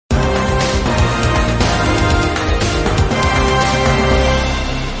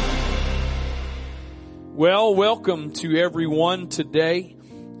Well, welcome to everyone today.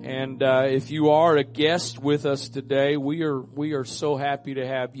 And if you are a guest with us today, we are so happy to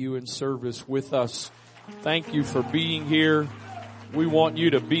have you in service with us. Thank you for being here. We want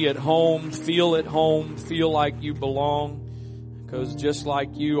you to be at home, feel like you belong. Because just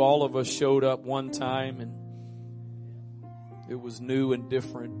like you, all of us showed up one time and it was new and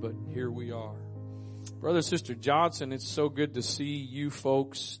different, but here we are. Brother, Sister Johnson, it's so good to see you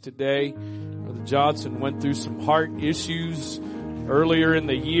folks today. Brother Johnson went through some heart issues earlier in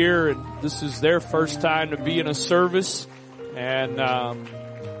the year, and this is their first time to be in a service, and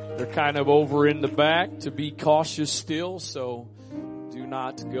they're kind of over in the back to be cautious still, so do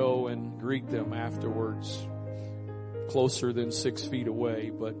not go and greet them afterwards closer than 6 feet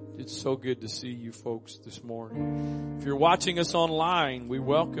away. But it's so good to see you folks this morning. If you're watching us online, we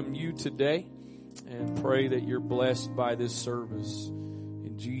welcome you today and pray that you're blessed by this service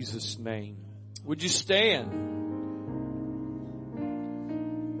in Jesus' name. Would you stand?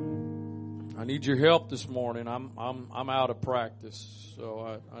 I need your help this morning. I'm out of practice,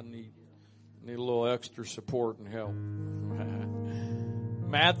 so I need a little extra support and help.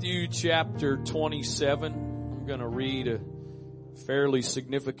 Matthew chapter 27. I'm going to read a fairly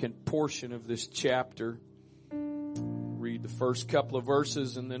significant portion of this chapter. Read the first couple of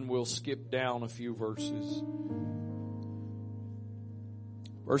verses and then we'll skip down a few verses.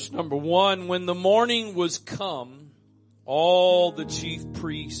 Verse number 1, when the morning was come, all the chief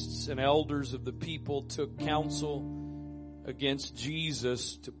priests and elders of the people took counsel against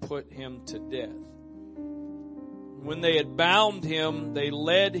Jesus to put him to death. When they had bound him, they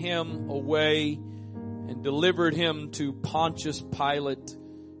led him away and delivered him to Pontius Pilate,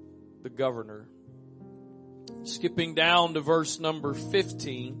 the governor. Skipping down to verse number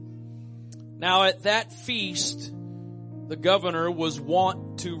 15. Now at that feast, the governor was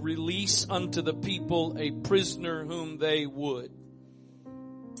wont to release unto the people a prisoner whom they would.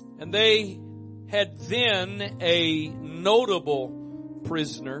 And they had then a notable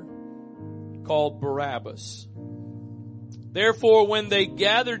prisoner called Barabbas. Therefore when they were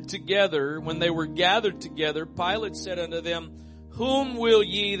gathered together, Pilate said unto them, whom will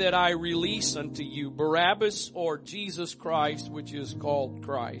ye that I release unto you, Barabbas or Jesus Christ, which is called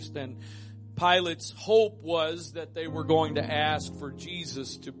Christ? And Pilate's hope was that they were going to ask for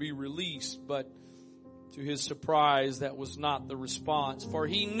Jesus to be released, but to his surprise, that was not the response. For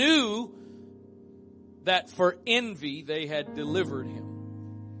he knew that for envy they had delivered him.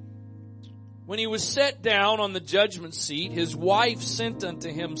 When he was set down on the judgment seat, his wife sent unto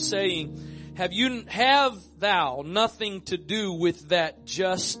him, saying, Have thou nothing to do with that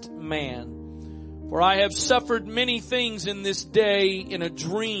just man? For I have suffered many things in this day in a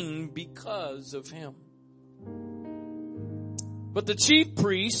dream because of him. But the chief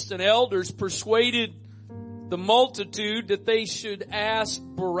priests and elders persuaded the multitude that they should ask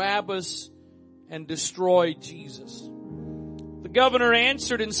Barabbas and destroy Jesus. The governor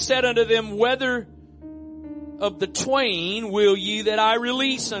answered and said unto them, whether of the twain will ye that I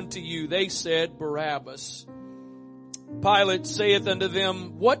release unto you? They said, Barabbas. Pilate saith unto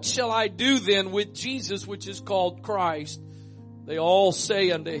them, what shall I do then with Jesus, which is called Christ? They all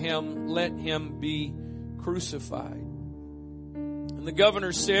say unto him, let him be crucified. And the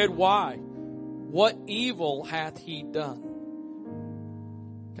governor said, why? What evil hath he done?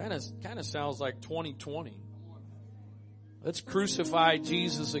 Kind of sounds like 2020. Let's crucify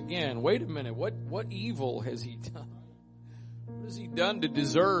Jesus again. Wait a minute. What evil has he done? What has he done to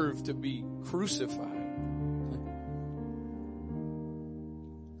deserve to be crucified?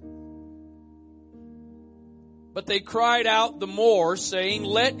 But they cried out the more, saying,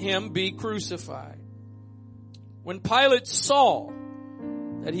 let him be crucified. When Pilate saw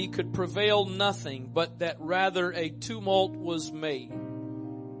that he could prevail nothing, but that rather a tumult was made,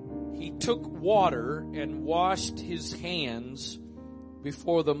 he took water and washed his hands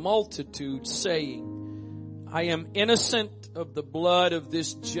before the multitude, saying, I am innocent of the blood of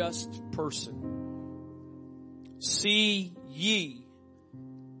this just person. See ye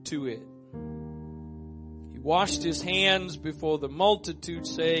to it. He washed his hands before the multitude,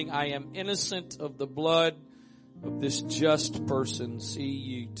 saying, I am innocent of the blood of this just person. See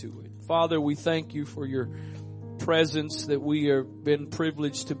ye to it. Father, we thank you for your presence that we have been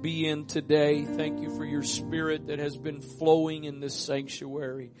privileged to be in today. Thank you for your spirit that has been flowing in this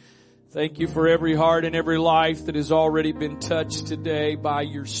sanctuary. Thank you for every heart and every life that has already been touched today by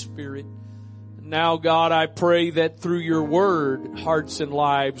your spirit. Now, God, I pray that through your word, hearts and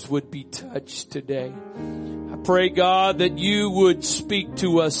lives would be touched today. I pray, God, that you would speak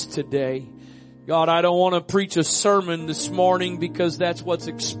to us today. God, I don't want to preach a sermon this morning because that's what's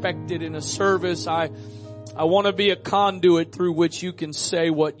expected in a service. I I want to be a conduit through which you can say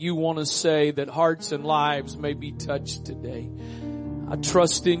what you want to say, that hearts and lives may be touched today. I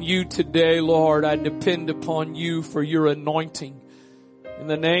trust in you today, Lord. I depend upon you for your anointing. In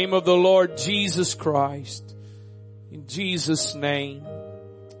the name of the Lord Jesus Christ. In Jesus' name.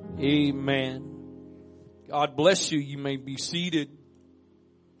 Amen. God bless you. You may be seated.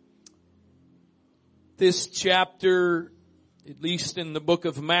 This chapter, at least in the book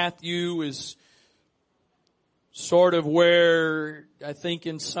of Matthew, is sort of where I think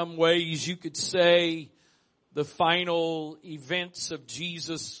in some ways you could say the final events of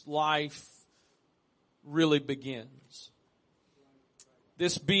Jesus' life really begins.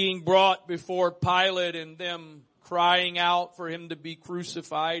 This being brought before Pilate and them crying out for him to be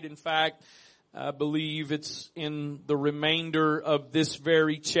crucified. In fact, I believe it's in the remainder of this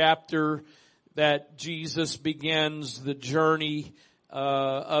very chapter that Jesus begins the journey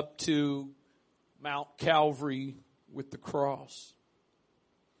up to Mount Calvary with the cross.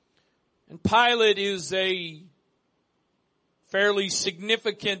 And Pilate is a fairly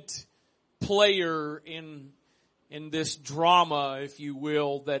significant player in this drama, if you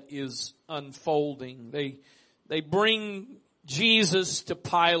will, that is unfolding. They bring Jesus to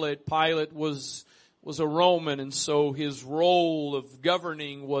Pilate. Pilate was a Roman, and so his role of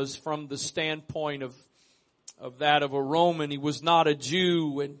governing was from the standpoint of that of a Roman. He was not a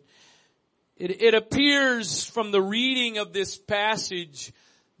Jew, and it appears from the reading of this passage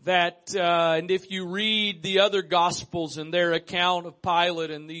that, and if you read the other Gospels and their account of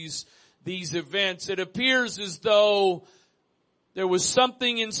Pilate and these events, it appears as though there was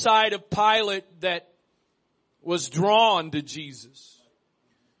something inside of Pilate that was drawn to Jesus.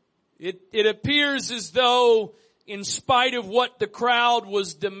 It appears as though, in spite of what the crowd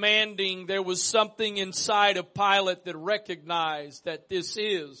was demanding, there was something inside of Pilate that recognized that this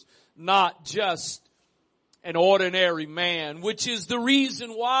is not just an ordinary man, which is the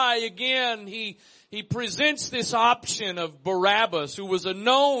reason why, again, he presents this option of Barabbas, who was a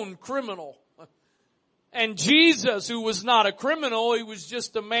known criminal, and Jesus, who was not a criminal. He was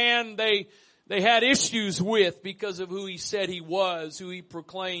just a man they had issues with because of who he said he was, who he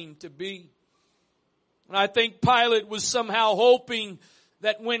proclaimed to be. And I think Pilate was somehow hoping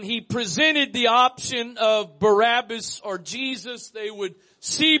that when he presented the option of Barabbas or Jesus, they would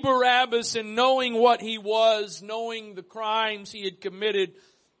see Barabbas, and knowing what he was, knowing the crimes he had committed,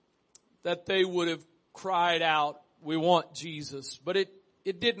 that they would have cried out, "We want Jesus." But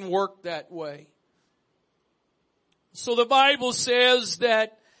it didn't work that way. So the Bible says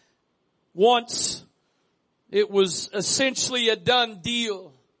that once it was essentially a done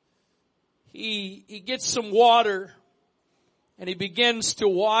deal, he gets some water and he begins to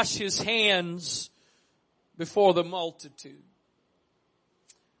wash his hands before the multitude.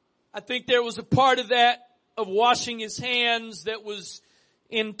 I think there was a part of that, of washing his hands, that was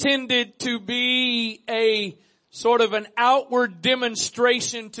intended to be a sort of an outward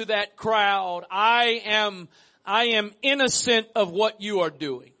demonstration to that crowd. I am innocent of what you are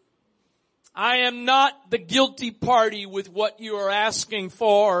doing. I am not the guilty party with what you are asking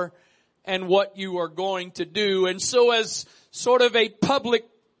for and what you are going to do. And so as sort of a public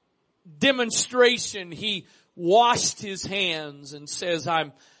demonstration, he washed his hands and says,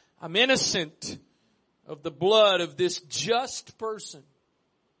 I'm innocent of the blood of this just person.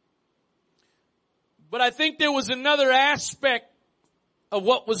 But I think there was another aspect of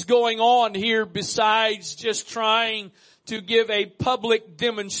what was going on here besides just trying to give a public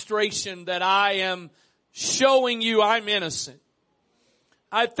demonstration that I am showing you I'm innocent.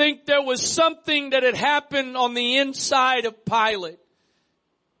 I think there was something that had happened on the inside of Pilate.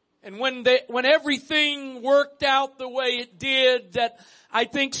 And when everything worked out the way it did, that I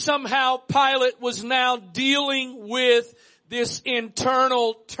think somehow Pilate was now dealing with this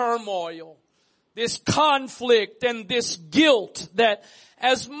internal turmoil, this conflict and this guilt, that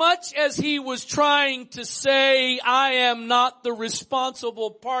as much as he was trying to say, I am not the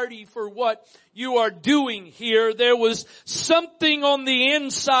responsible party for what you are doing here, there was something on the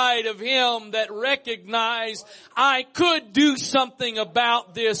inside of him that recognized, I could do something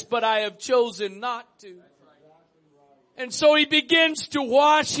about this, but I have chosen not to. And so he begins to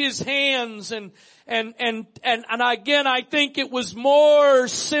wash his hands, and again, I think it was more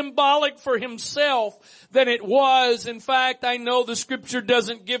symbolic for himself than it was. In fact, I know the scripture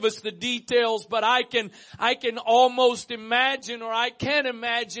doesn't give us the details, but I can almost imagine, or I can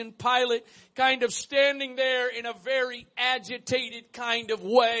imagine Pilate kind of standing there in a very agitated kind of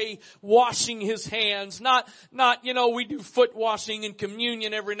way, washing his hands. Not, we do foot washing and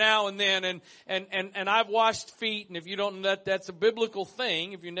communion every now and then, and I've washed feet, and if you don't know that, that's a biblical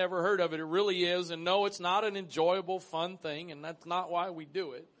thing. If you never heard of it, it really is, and And no, it's not an enjoyable, fun thing, and that's not why we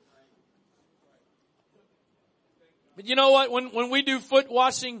do it. But you know what? When we do foot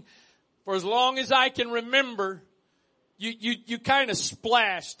washing, for as long as I can remember, you kind of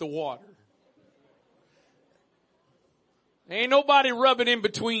splash the water. Ain't nobody rubbing in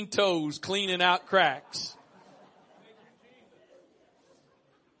between toes, cleaning out cracks.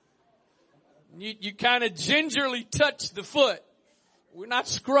 You kind of gingerly touch the foot. We're not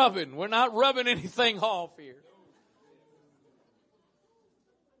scrubbing. We're not rubbing anything off here.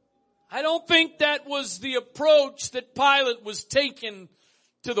 I don't think that was the approach that Pilate was taking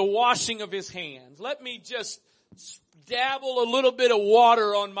to the washing of his hands. Let me just dabble a little bit of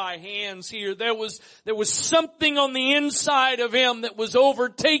water on my hands here. There was something on the inside of him that was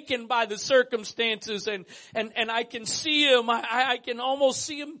overtaken by the circumstances, and I can see him. I can almost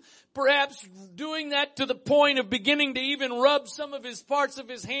see him perhaps doing that to the point of beginning to even rub some of his parts of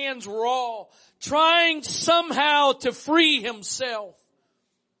his hands raw, trying somehow to free himself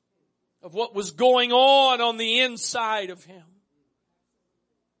of what was going on the inside of him.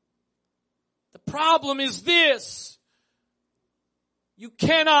 The problem is this: you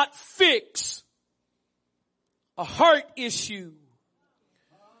cannot fix a heart issue.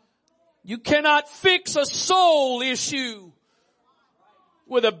 You cannot fix a soul issue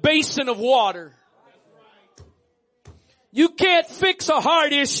with a basin of water. You can't fix a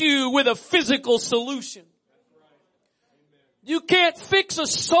heart issue with a physical solution. You can't fix a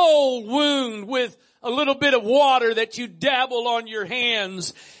soul wound with a little bit of water that you dabble on your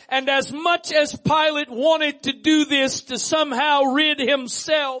hands. And as much as Pilate wanted to do this to somehow rid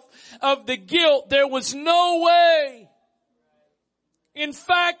himself of the guilt, there was no way. In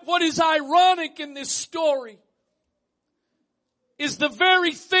fact, what is ironic in this story is the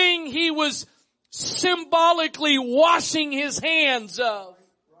very thing he was symbolically washing his hands of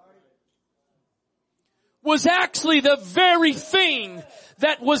was actually the very thing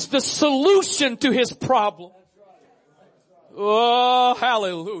that was the solution to his problem. Oh,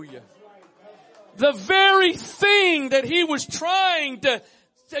 hallelujah. The very thing that he was trying to,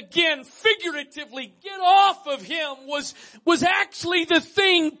 again, figuratively get off of him was actually the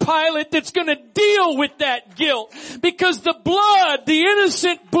thing, Pilate, that's going to deal with that guilt. Because the blood, the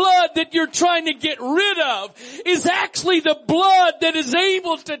innocent blood that you're trying to get rid of is actually the blood that is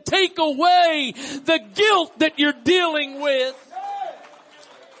able to take away the guilt that you're dealing with.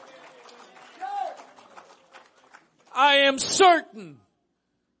 I am certain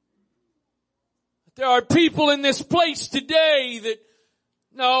that there are people in this place today that,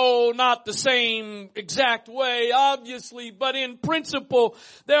 no, not the same exact way, obviously, but in principle,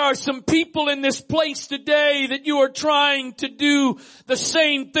 there are some people in this place today that you are trying to do the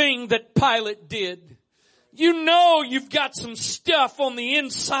same thing that Pilate did. You know you've got some stuff on the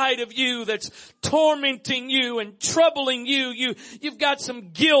inside of you that's tormenting you and troubling you. You've got some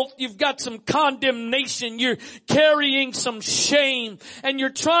guilt. You've got some condemnation. You're carrying some shame, and you're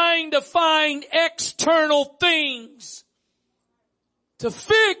trying to find external things to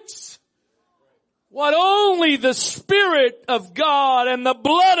fix what only the Spirit of God and the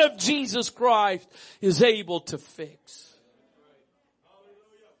blood of Jesus Christ is able to fix.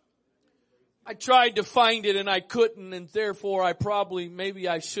 I tried to find it and I couldn't, and therefore maybe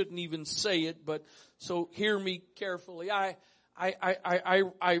I shouldn't even say it, but so hear me carefully. I'm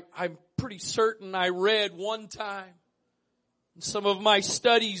pretty certain I read one time in some of my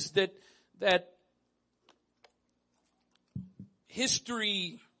studies that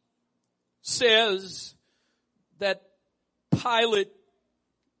history says that Pilate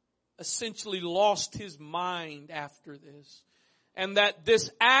essentially lost his mind after this, and that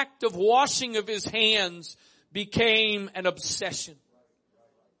this act of washing of his hands became an obsession.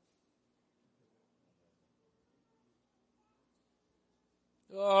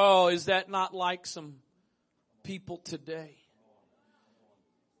 Oh, is that not like some people today?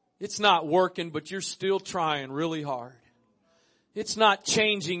 It's not working, but you're still trying really hard. It's not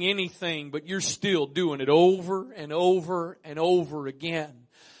changing anything, but you're still doing it over and over and over again.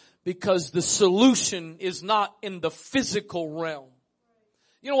 Because the solution is not in the physical realm.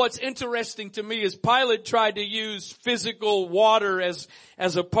 You know what's interesting to me is Pilate tried to use physical water as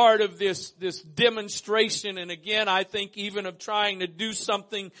a part of this demonstration. And again, I think even of trying to do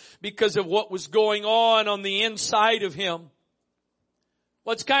something because of what was going on the inside of him.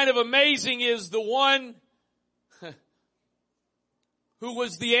 What's kind of amazing is the one who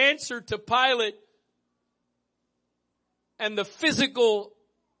was the answer to Pilate and the physical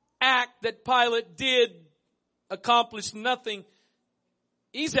act that Pilate did accomplished nothing.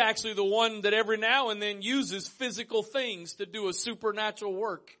 He's actually the one that every now and then uses physical things to do a supernatural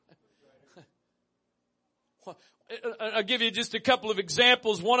work. I'll give you just a couple of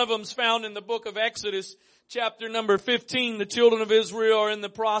examples. One of them's found in the book of Exodus, chapter number 15. The children of Israel are in the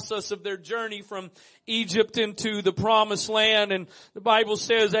process of their journey from Egypt into the promised land. And the Bible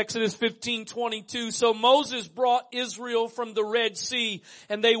says, Exodus 15:22, so Moses brought Israel from the Red Sea,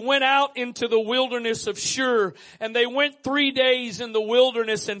 and they went out into the wilderness of Shur. And they went 3 days in the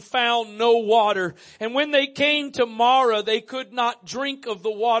wilderness and found no water. And when they came to Marah, they could not drink of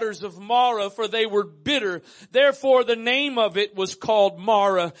the waters of Marah, for they were bitter. Therefore the name of it was called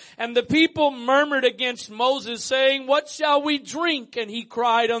Marah. And the people murmured against Moses, saying, what shall we drink? And he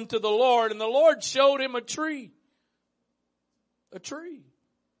cried unto the Lord, and the Lord showed him a tree,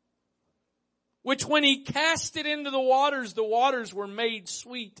 which when he cast it into the waters were made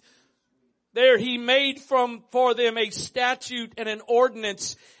sweet. There he made for them a statute and an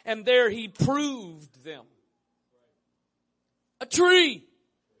ordinance, and there he proved them. A tree.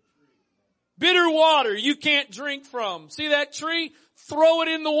 Bitter water you can't drink from. See that tree? Throw it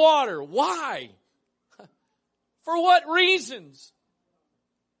in the water. Why? For what reasons?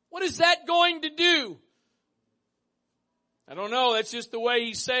 What is that going to do? I don't know. That's just the way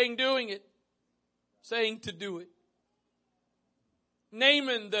he's saying doing it. Saying to do it.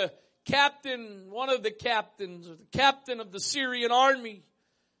 Naaman, the captain, one of the captains, or the captain of the Syrian army,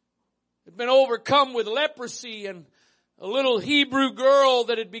 had been overcome with leprosy, and a little Hebrew girl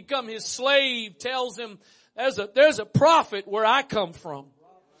that had become his slave tells him, there's a prophet where I come from.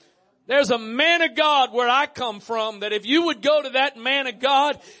 There's a man of God where I come from, that if you would go to that man of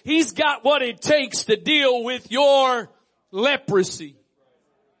God, he's got what it takes to deal with your leprosy.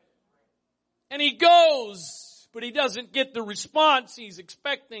 And he goes, but he doesn't get the response he's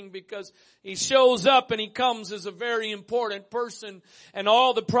expecting, because he shows up and he comes as a very important person, and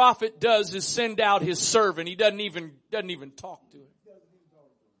all the prophet does is send out his servant. He doesn't even talk to him.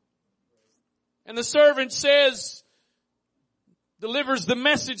 And the servant delivers the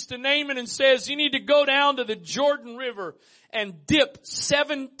message to Naaman and says, you need to go down to the Jordan River and dip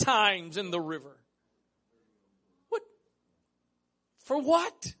 7 times in the river. What? For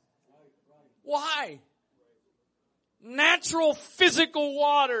what? Why? Natural physical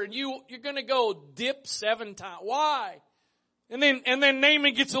water, and you're going to go dip 7 times. Why? And then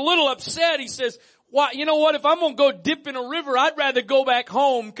Naaman gets a little upset. He says, why? You know what? If I'm going to go dip in a river, I'd rather go back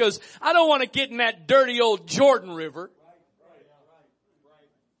home, because I don't want to get in that dirty old Jordan River.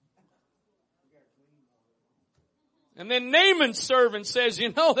 And then Naaman's servant says,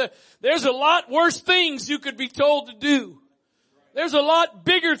 there's a lot worse things you could be told to do. There's a lot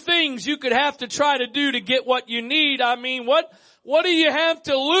bigger things you could have to try to do to get what you need. I mean, what do you have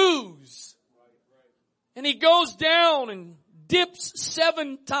to lose? And he goes down and dips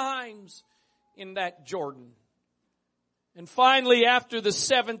 7 times in that Jordan. And finally, after the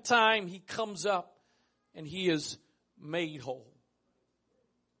 7th time, he comes up and he is made whole.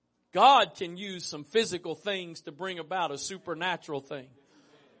 God can use some physical things to bring about a supernatural thing.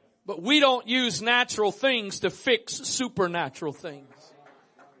 But we don't use natural things to fix supernatural things.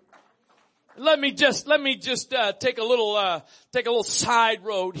 Let me just take a little side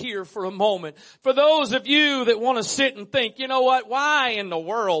road here for a moment. For those of you that want to sit and think, you know what? Why in the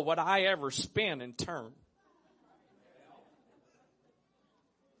world would I ever spin and turn?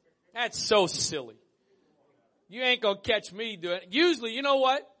 That's so silly. You ain't gonna catch me doing it. Usually, you know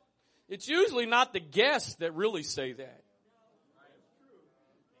what? It's usually not the guests that really say that.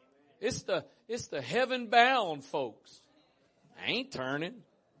 It's the heaven bound folks. I ain't turning.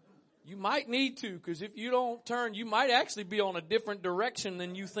 You might need to, because if you don't turn, you might actually be on a different direction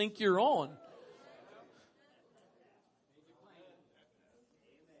than you think you're on.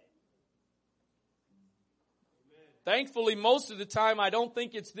 Thankfully, most of the time I don't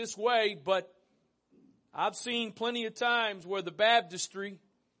think it's this way, but I've seen plenty of times where the baptistry,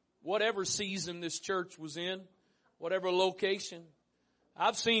 whatever season this church was in, whatever location,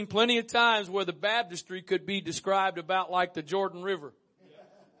 I've seen plenty of times where the baptistry could be described about like the Jordan River.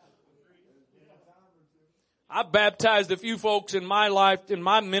 I baptized a few folks in my life, in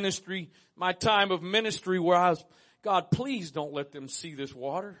my ministry, my time of ministry, where I was, God, please don't let them see this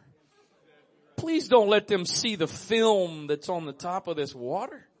water. Please don't let them see the film that's on the top of this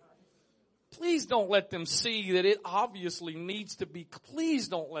water. Please don't let them see that it obviously needs to be. Please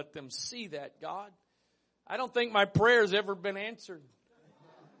don't let them see that, God. I don't think my prayer's ever been answered.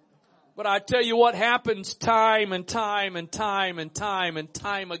 But I tell you what happens time and time and time and time and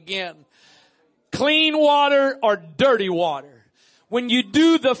time again. Clean water or dirty water. When you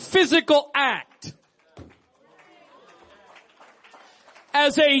do the physical act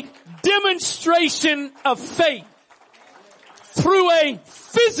as a demonstration of faith through a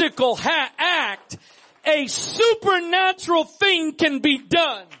physical act, a supernatural thing can be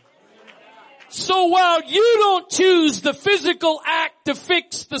done. So while you don't choose the physical act to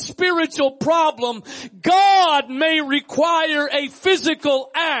fix the spiritual problem, God may require a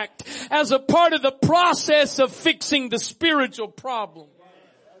physical act as a part of the process of fixing the spiritual problem.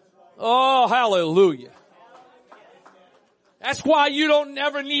 Oh, hallelujah. That's why you don't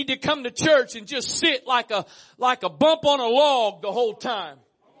ever need to come to church and just sit like a bump on a log the whole time.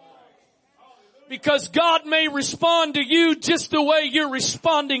 Because God may respond to you just the way you're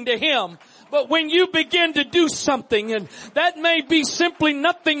responding to Him. But when you begin to do something, and that may be simply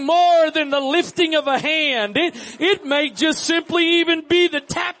nothing more than the lifting of a hand. It may just simply even be the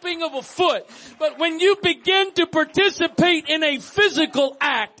tapping of a foot. But when you begin to participate in a physical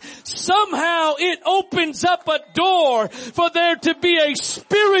act, somehow it opens up a door for there to be a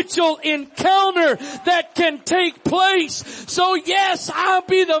spiritual encounter that can take place. So yes, I'll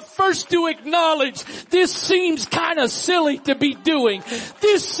be the first to acknowledge this seems kind of silly to be doing.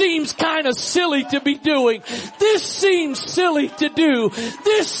 This seems kind of silly to be doing. This seems silly to do.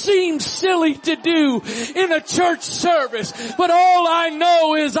 This seems silly to do in a church service. But all I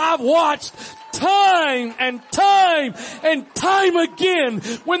know is I've watched time and time and time again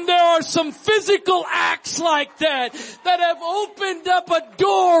when there are some physical acts like that have opened up a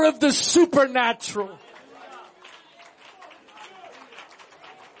door of the supernatural.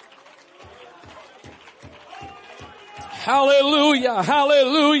 Hallelujah,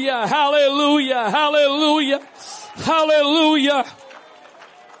 hallelujah, hallelujah, hallelujah, hallelujah.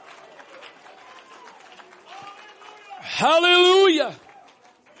 Hallelujah.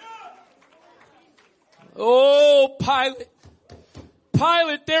 Oh,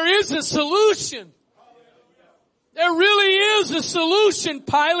 Pilate, there is a solution. There really is a solution,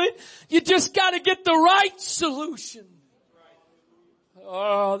 Pilate. You just got to get the right solution.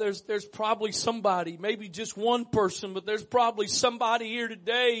 Oh, there's probably somebody, maybe just one person, but there's probably somebody here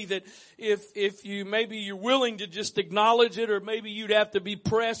today that if you, maybe you're willing to just acknowledge it, or maybe you'd have to be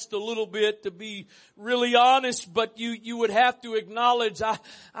pressed a little bit to be really honest, but you would have to acknowledge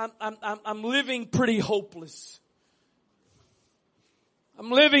I'm living pretty hopeless. I'm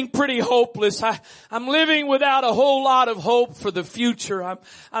living pretty hopeless. I'm living without a whole lot of hope for the future.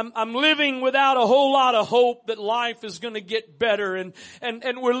 I'm living without a whole lot of hope that life is going to get better. And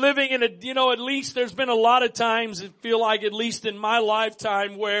we're living in at least there's been a lot of times, I feel like at least in my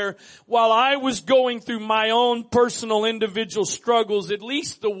lifetime, where while I was going through my own personal individual struggles, at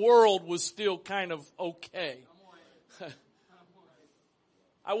least the world was still kind of okay.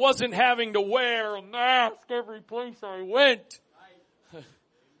 I wasn't having to wear a mask every place I went.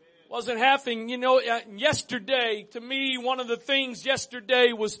 Wasn't having, yesterday, to me, one of the things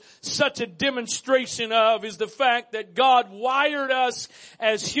yesterday was such a demonstration of is the fact that God wired us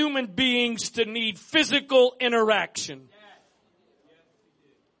as human beings to need physical interaction.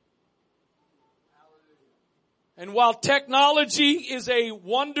 And while technology is a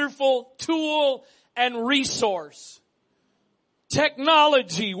wonderful tool and resource,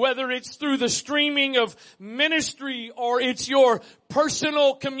 technology, whether it's through the streaming of ministry or it's your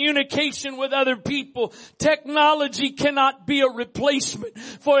personal communication with other people, technology cannot be a replacement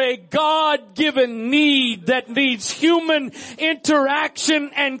for a God-given need that needs human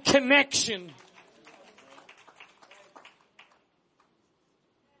interaction and connection.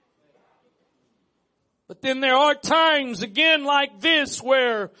 But then there are times, again, like this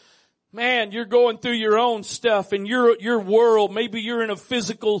where man, you're going through your own stuff in your world. Maybe you're in a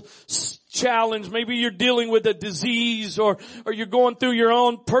physical challenge. Maybe you're dealing with a disease, or you're going through your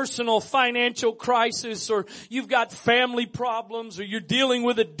own personal financial crisis, or you've got family problems, or you're dealing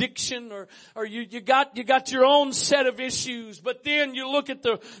with addiction, or you got your own set of issues. But then you look at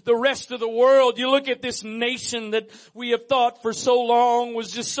the rest of the world. You look at this nation that we have thought for so long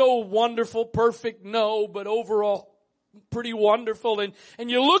was just so wonderful, perfect. No, but overall pretty wonderful.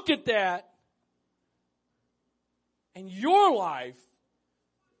 And you look at that, and your life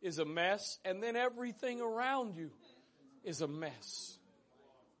is a mess, and then everything around you is a mess.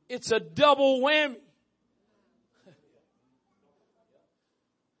 It's a double whammy.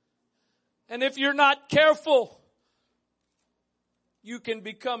 And if you're not careful, you can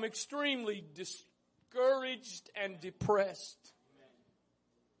become extremely discouraged and depressed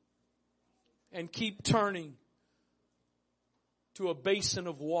and keep turning to a basin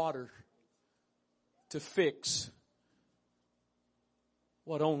of water to fix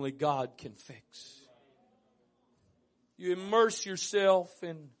what only God can fix. You immerse yourself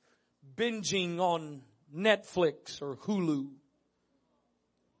in binging on Netflix or Hulu.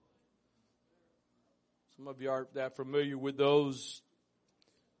 Some of you aren't that familiar with those.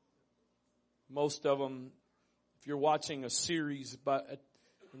 Most of them, if you're watching a series,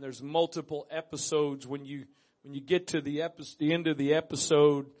 and there's multiple episodes, when you get to the end of the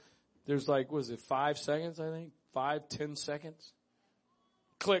episode, there's like, was it 5 seconds, I think? 5-10 seconds?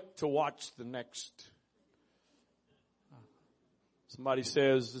 Click to watch the next. Somebody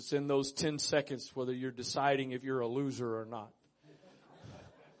says it's in those 10 seconds whether you're deciding if you're a loser or not.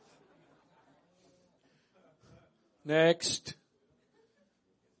 Next.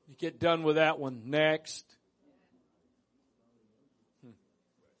 You get done with that one. Next.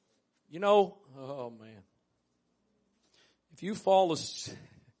 You know, oh man. If you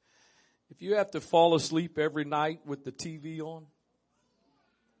have to fall asleep every night with the TV on,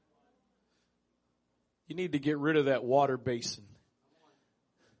 you need to get rid of that water basin.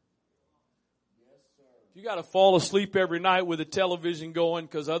 If you got to fall asleep every night with the television going,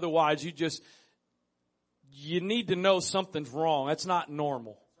 because otherwise you need to know something's wrong. That's not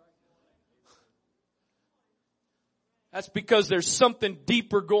normal. That's because there's something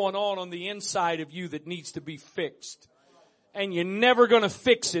deeper going on the inside of you that needs to be fixed. And you're never going to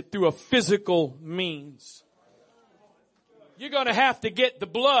fix it through a physical means. You're going to have to get the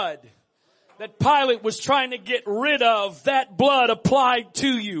blood that Pilate was trying to get rid of, that blood applied to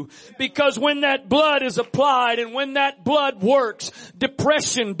you. Because when that blood is applied and when that blood works,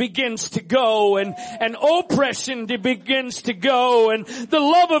 depression begins to go and oppression begins to go and the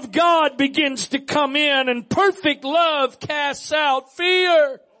love of God begins to come in, and perfect love casts out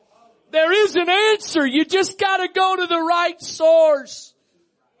fear. There is an answer. You just got to go to the right source.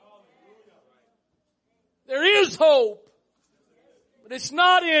 There is hope. But it's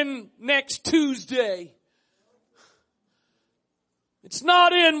not in next Tuesday. It's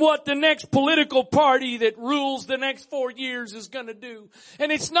not in what the next political party that rules the next 4 years is going to do.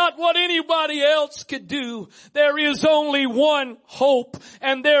 And it's not what anybody else could do. There is only one hope,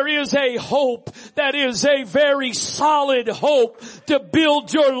 and there is a hope that is a very solid hope to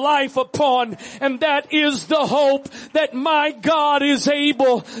build your life upon. And that is the hope that my God is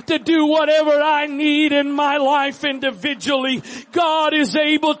able to do whatever I need in my life individually. God is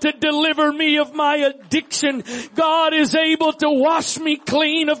able to deliver me of my addiction. God is able to wash me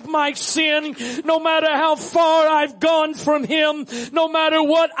clean of my sin, no matter how far I've gone from Him, no matter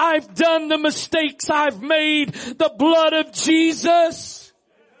what I've done, the mistakes I've made. The blood of Jesus.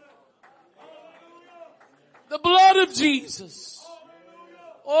 The blood of Jesus.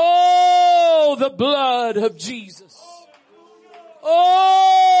 Oh, the blood of Jesus.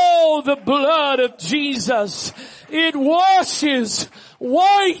 Oh, the blood of Jesus. It washes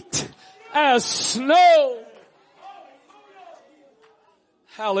white as snow.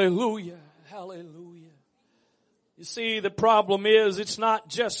 Hallelujah. Hallelujah. You see, the problem is it's not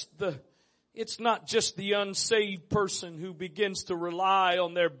just the unsaved person who begins to rely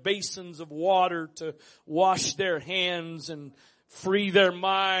on their basins of water to wash their hands and free their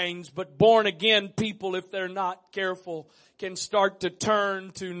minds, but born again people, if they're not careful, can start to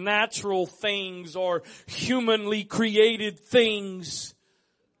turn to natural things or humanly created things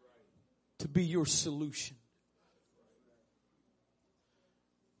to be your solution.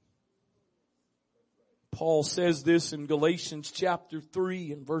 Paul says this in Galatians chapter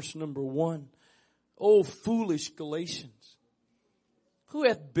 3 and verse number 1. Oh, foolish Galatians, who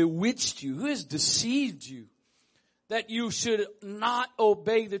hath bewitched you? Who has deceived you that you should not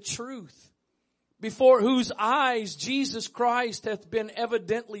obey the truth? Before whose eyes Jesus Christ hath been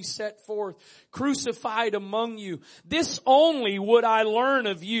evidently set forth, crucified among you. This only would I learn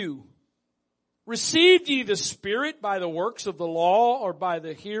of you. Received ye the Spirit by the works of the law or by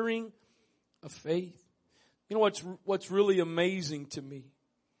the hearing of faith? You know what's really amazing to me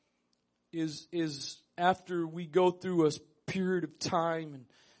is after we go through a period of time,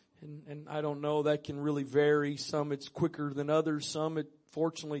 and I don't know, that can really vary. Some it's quicker than others. Some it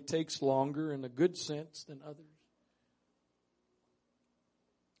fortunately takes longer in a good sense than others.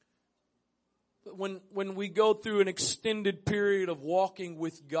 But when we go through an extended period of walking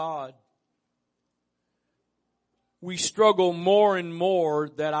with God, we struggle more and more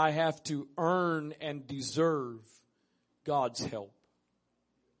that I have to earn and deserve God's help.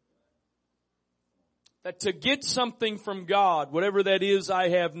 That to get something from God, whatever that is I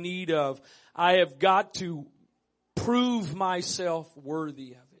have need of, I have got to prove myself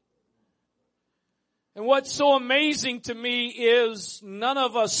worthy of it. And what's so amazing to me is none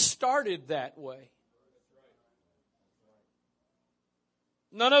of us started that way.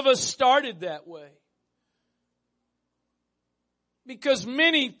 None of us started that way. Because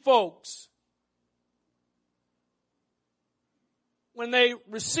many folks, when they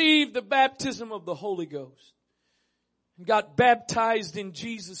received the baptism of the Holy Ghost and got baptized in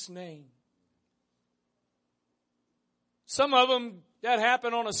Jesus' name, Some of them, that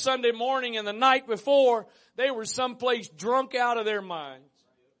happened on a Sunday morning, and the night before, they were someplace drunk out of their minds,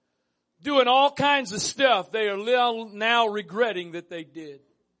 doing all kinds of stuff they are now regretting that they did.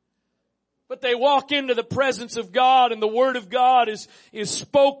 But they walk into the presence of God, and the Word of God is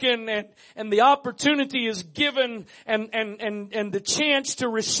spoken, and the opportunity is given, and the chance to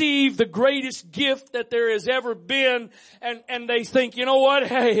receive the greatest gift that there has ever been. And they think, you know what?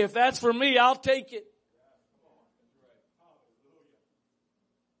 Hey, if that's for me, I'll take it.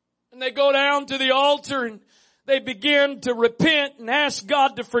 And they go down to the altar, and they begin to repent and ask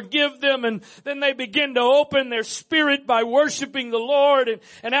God to forgive them, and then they begin to open their spirit by worshiping the Lord,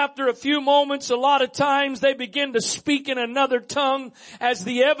 and after a few moments, a lot of times they begin to speak in another tongue as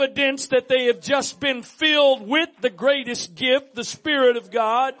the evidence that they have just been filled with the greatest gift, the Spirit of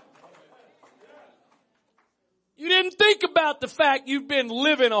God. You didn't think about the fact you've been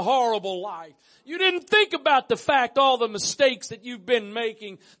living a horrible life. You didn't think about the fact, all the mistakes that you've been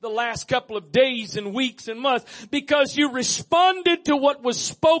making the last couple of days and weeks and months, because you responded to what was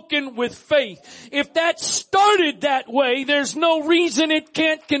spoken with faith. If that started that way, there's no reason it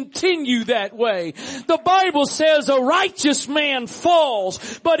can't continue that way. The Bible says a righteous man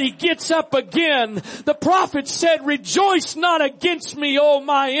falls, but he gets up again. The prophet said, rejoice not against me, O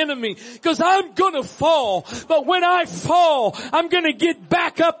my enemy, because I'm gonna fall. But when I fall, I'm gonna get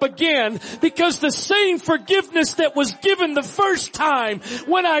back up again, because the same forgiveness that was given the first time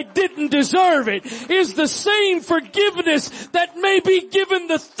when I didn't deserve it is the same forgiveness that may be given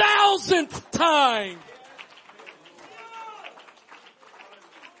the 1,000th time.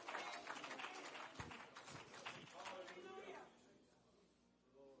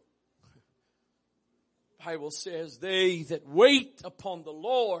 The Bible says, they that wait upon the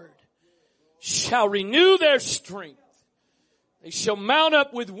Lord shall renew their strength. They shall mount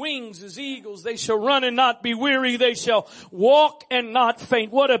up with wings as eagles. They shall run and not be weary. They shall walk and not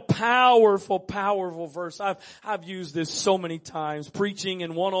faint. What a powerful, powerful verse. I've used this so many times, preaching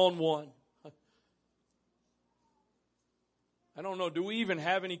and one-on-one. I don't know, do we even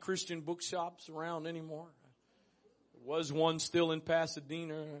have any Christian bookshops around anymore? There was one still in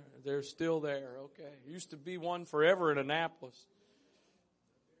Pasadena. They're still there. Okay. Used to be one forever in Annapolis.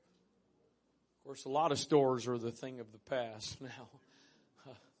 Of course, a lot of stores are the thing of the past now.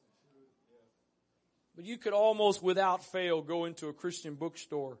 But you could almost without fail go into a Christian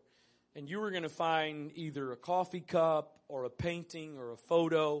bookstore, and you were going to find either a coffee cup or a painting or a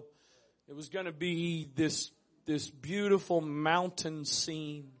photo. It was going to be this beautiful mountain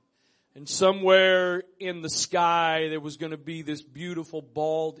scene. And somewhere in the sky there was going to be this beautiful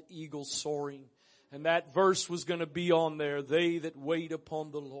bald eagle soaring. And that verse was going to be on there, they that wait upon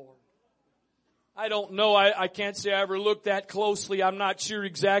the Lord. I don't know. I can't say I ever looked that closely. I'm not sure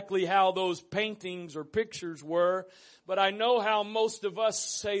exactly how those paintings or pictures were, but I know how most of us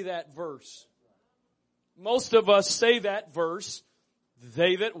say that verse. Most of us say that verse,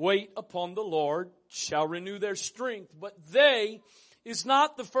 they that wait upon the Lord shall renew their strength. But they is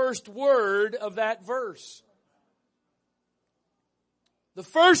not the first word of that verse. The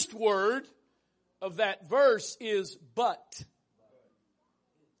first word of that verse is but.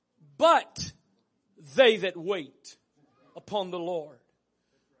 But they that wait upon the Lord.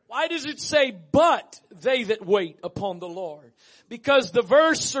 Why does it say, but they that wait upon the Lord? Because the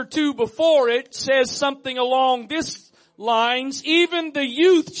verse or two before it says something along this lines, even the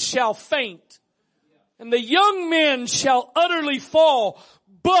youth shall faint, and the young men shall utterly fall,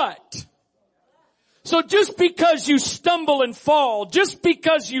 but... So just because you stumble and fall, just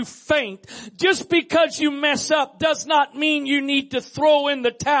because you faint, just because you mess up does not mean you need to throw in the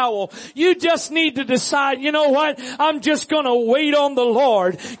towel. You just need to decide, you know what? I'm just going to wait on the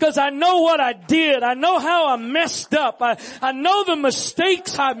Lord because I know what I did. I know how I messed up. I know the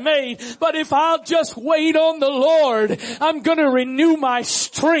mistakes I made, but if I'll just wait on the Lord, I'm going to renew my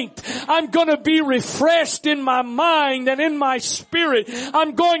strength. I'm going to be refreshed in my mind and in my spirit.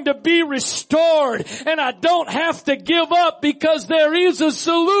 I'm going to be restored. And I don't have to give up because there is a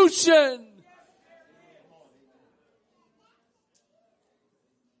solution.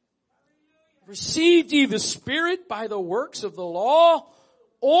 Received ye the Spirit by the works of the law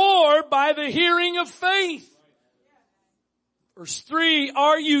or by the hearing of faith? Verse 3,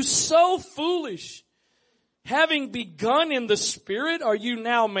 are you so foolish? Having begun in the Spirit, are you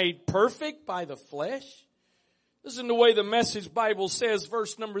now made perfect by the flesh? Listen to the way the Message Bible says,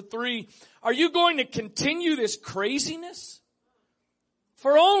 verse number 3. Are you going to continue this craziness?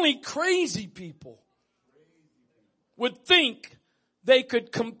 For only crazy people would think they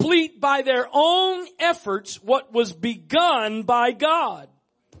could complete by their own efforts what was begun by God.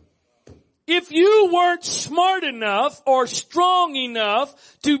 If you weren't smart enough or strong enough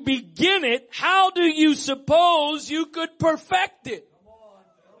to begin it, how do you suppose you could perfect it?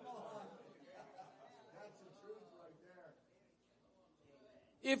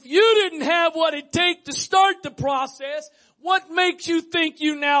 If you didn't have what it takes to start the process, what makes you think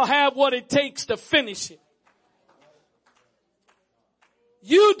you now have what it takes to finish it?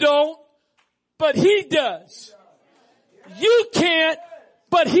 You don't, but He does. You can't,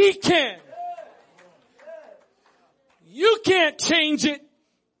 but He can. You can't change it,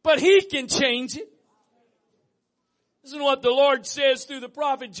 but He can change it. This is what the Lord says through the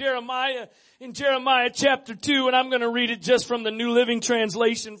prophet Jeremiah in Jeremiah chapter 2, and I'm going to read it just from the New Living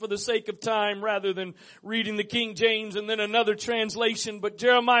Translation for the sake of time rather than reading the King James and then another translation. But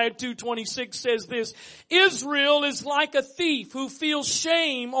Jeremiah 2:26 says this: Israel is like a thief who feels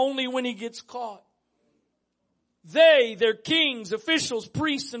shame only when he gets caught. They, their kings, officials,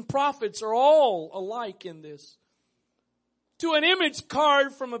 priests, and prophets are all alike in this. To an image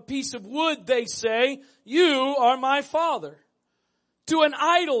carved from a piece of wood, they say, "You are my father." To an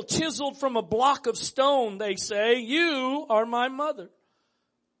idol chiseled from a block of stone, they say, "You are my mother."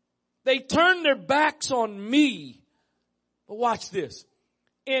 They turn their backs on me. But watch this.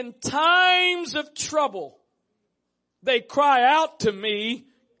 In times of trouble, they cry out to me,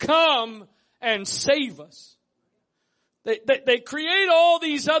 "Come and save us." They create all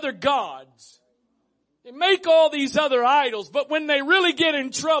these other gods. They make all these other idols. But when they really get in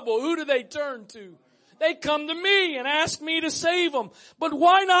trouble, who do they turn to? They come to me and ask me to save them. But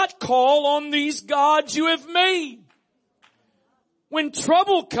why not call on these gods you have made? When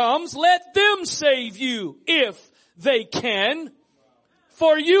trouble comes, let them save you, if they can.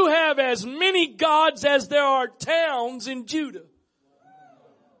 For you have as many gods as there are towns in Judah.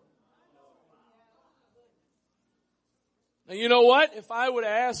 Now, you know what? If I would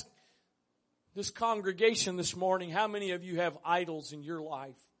ask this congregation this morning, how many of you have idols in your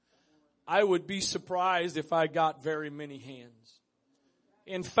life? I would be surprised if I got very many hands.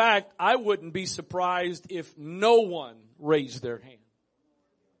 In fact, I wouldn't be surprised if no one raised their hand.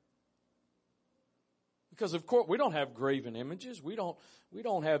 Because of course, we don't have graven images. We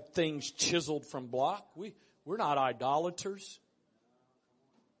don't have things chiseled from block. We're not idolaters.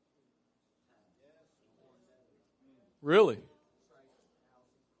 Really?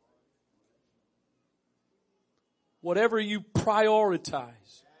 Whatever you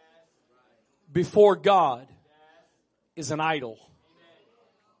prioritize before God is an idol.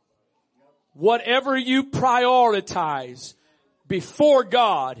 Whatever you prioritize before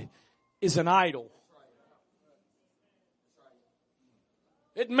God is an idol.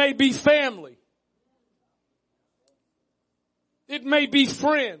 It may be family. It may be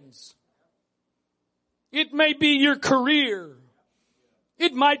friends. It may be your career.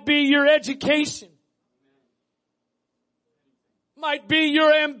 It might be your education. Might be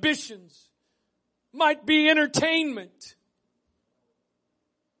your ambitions. Might be entertainment.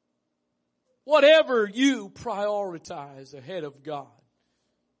 Whatever you prioritize ahead of God,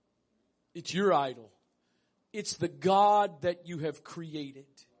 it's your idol. It's the God that you have created.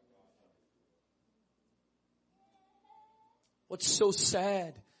 What's so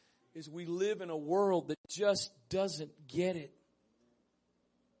sad is we live in a world that just doesn't get it.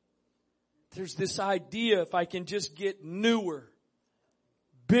 There's this idea, if I can just get newer,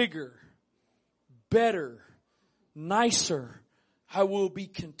 bigger, better, nicer, I will be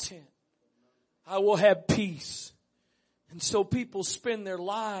content. I will have peace. And so people spend their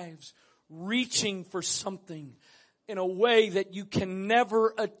lives reaching for something in a way that you can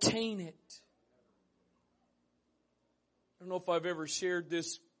never attain it. I don't know if I've ever shared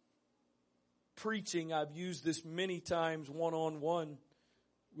this preaching. I've used this many times one-on-one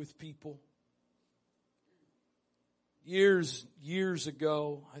with people. Years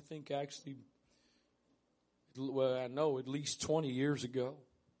ago, I think actually, well, I know at least 20 years ago,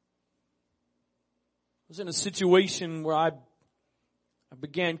 I was in a situation where I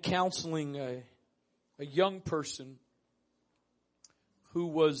began counseling a young person who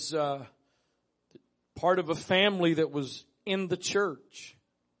was part of a family that was in the church.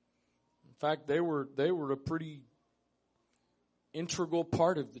 In fact, they were a pretty integral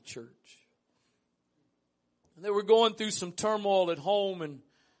part of the church. And they were going through some turmoil at home, and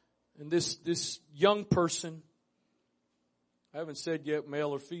this young person, I haven't said yet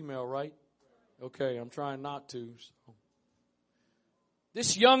male or female, right? Okay, I'm trying not to. So.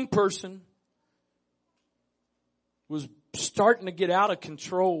 This young person was starting to get out of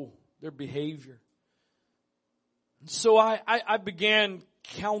control, their behavior. And so I began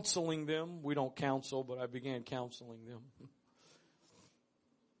counseling them. We don't counsel, but I began counseling them.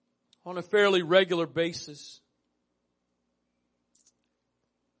 on a fairly regular basis.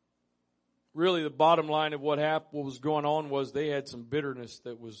 Really, the bottom line of what was going on was they had some bitterness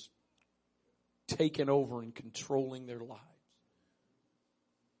that was taking over and controlling their lives.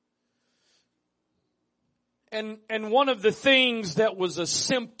 And one of the things that was a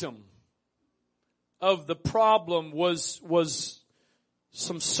symptom of the problem was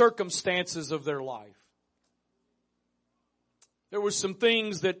some circumstances of their life. There were some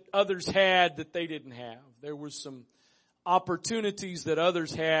things that others had that they didn't have. There were some opportunities that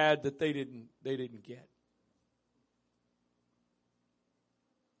others had that they didn't get.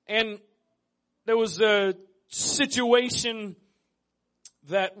 And there was a situation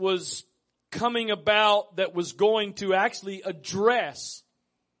that was coming about that was going to actually address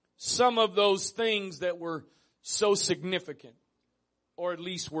some of those things that were so significant, or at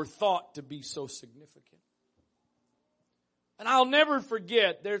least were thought to be so significant. And I'll never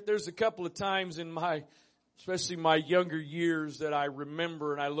forget, there's a couple of times in especially my younger years, that I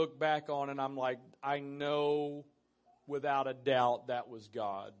remember and I look back on and I'm like, I know without a doubt that was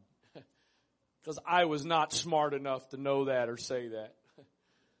God. Because I was not smart enough to know that or say that.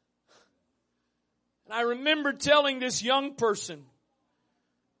 And I remember telling this young person,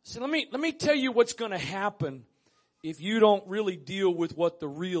 I said, let me tell you what's going to happen if you don't really deal with what the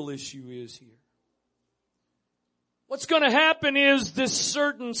real issue is here. What's going to happen is this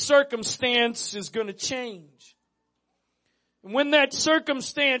certain circumstance is going to change. And when that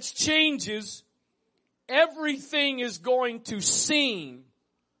circumstance changes, everything is going to seem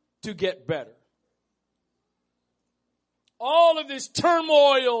to get better. All of this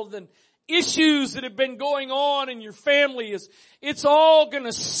turmoil and issues that have been going on in your family, it's all going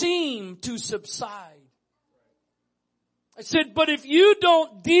to seem to subside. I said, but if you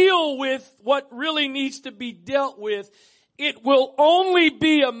don't deal with what really needs to be dealt with, it will only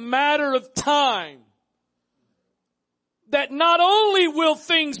be a matter of time that not only will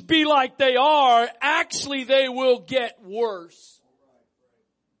things be like they are, actually they will get worse.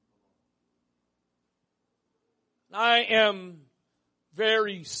 I am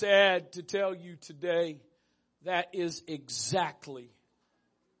very sad to tell you today that is exactly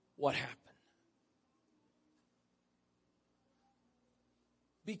what happened.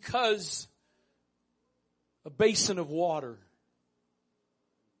 Because a basin of water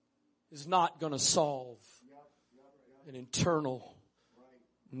is not going to solve an internal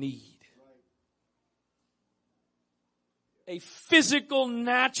need. A physical,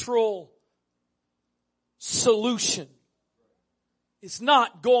 natural solution is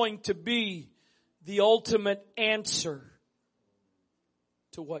not going to be the ultimate answer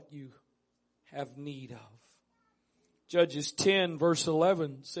to what you have need of. Judges 10 verse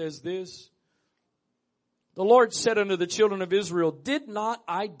 11 says this. The Lord said unto the children of Israel, did not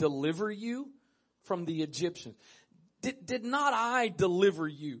I deliver you from the Egyptians? Did not I deliver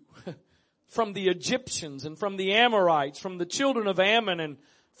you from the Egyptians and from the Amorites, from the children of Ammon and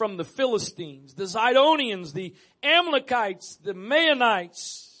from the Philistines, the Zidonians, the Amalekites, the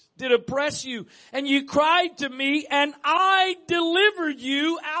Maonites did oppress you, and you cried to me, and I delivered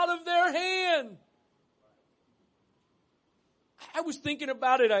you out of their hand. I was thinking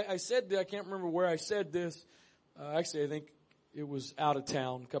about it. I said that. I can't remember where I said this. Actually, I think it was out of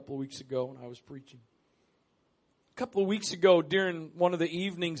town a couple of weeks ago when I was preaching. A couple of weeks ago during one of the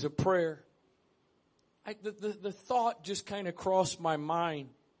evenings of prayer, the thought just kind of crossed my mind.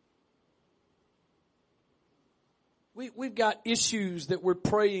 We've got issues that we're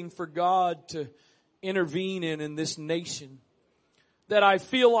praying for God to intervene in this nation, that I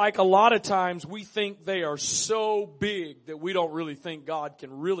feel like a lot of times we think they are so big that we don't really think God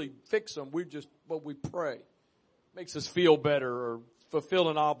can really fix them. We pray. Makes us feel better or fulfill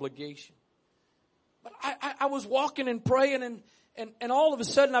an obligation. But I was walking and praying and all of a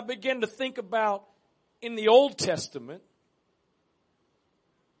sudden I began to think about in the Old Testament,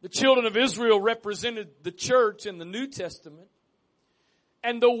 the children of Israel represented the church in the New Testament,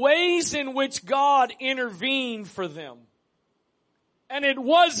 and the ways in which God intervened for them. And it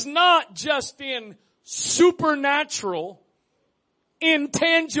was not just in supernatural,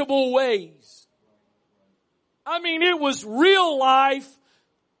 intangible ways. I mean, it was real life,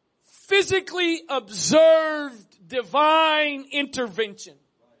 physically observed divine intervention.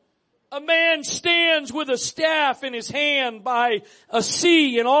 A man stands with a staff in his hand by a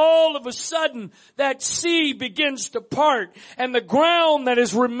sea, and all of a sudden that sea begins to part, and the ground that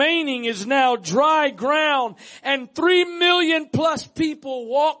is remaining is now dry ground, and 3 million plus people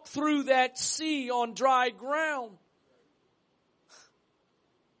walk through that sea on dry ground.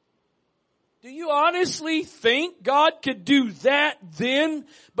 Do you honestly think God could do that then,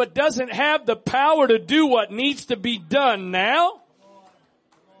 but doesn't have the power to do what needs to be done now?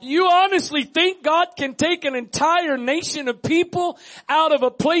 Do you honestly think God can take an entire nation of people out of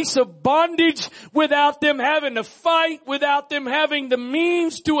a place of bondage without them having to fight, without them having the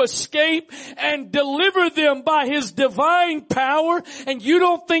means to escape, and deliver them by His divine power? And you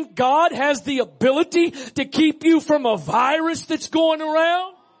don't think God has the ability to keep you from a virus that's going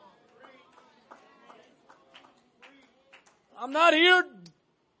around? I'm not here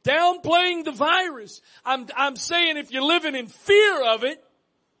downplaying the virus. I'm saying if you're living in fear of it,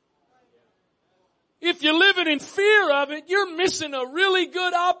 you're missing a really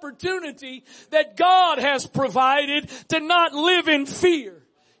good opportunity that God has provided to not live in fear.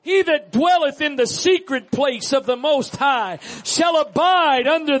 He that dwelleth in the secret place of the Most High shall abide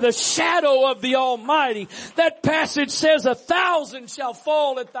under the shadow of the Almighty. That passage says 1,000 shall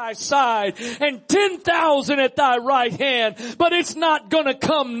fall at thy side and 10,000 at thy right hand, but it's not gonna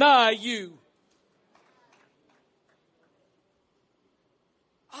come nigh you.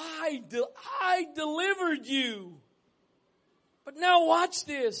 I delivered you. But now watch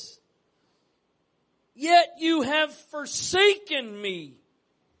this. Yet you have forsaken me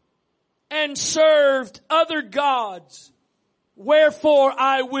and served other gods. Wherefore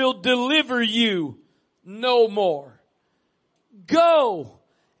I will deliver you no more. Go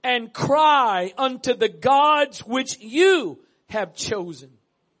and cry unto the gods which you have chosen.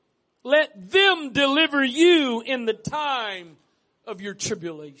 Let them deliver you in the time of your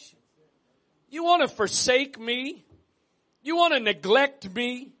tribulation. You want to forsake me? You want to neglect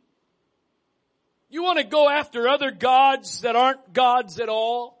me? You want to go after other gods that aren't gods at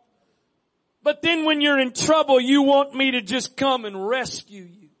all? But then when you're in trouble, you want me to just come and rescue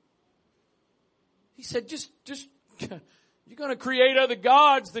you. He said, just, you're going to create other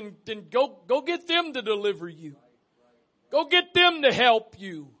gods, then go get them to deliver you. Go get them to help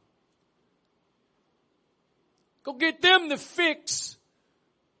you. Go get them to fix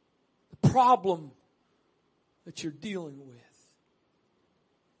the problem that you're dealing with.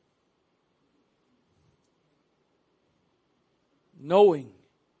 Knowing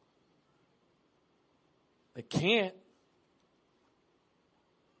they can't.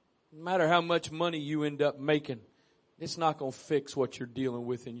 No matter how much money you end up making, it's not going to fix what you're dealing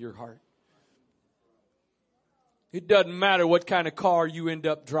with in your heart. It doesn't matter what kind of car you end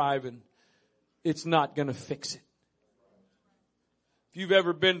up driving. It's not going to fix it. If you've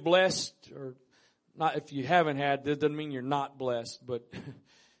ever been blessed, or not, if you haven't had, that doesn't mean you're not blessed, but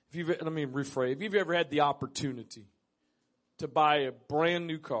let me rephrase. If you've ever had the opportunity to buy a brand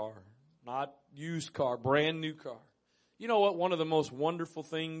new car, not used car, brand new car. You know what? One of the most wonderful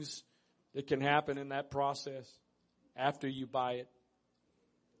things that can happen in that process after you buy it,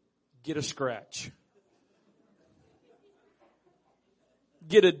 get a scratch.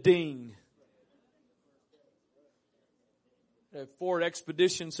 Get a ding. A Ford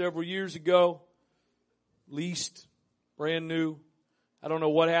Expedition several years ago, leased, brand new. I don't know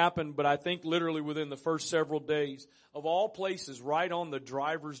what happened, but I think literally within the first several days, of all places, right on the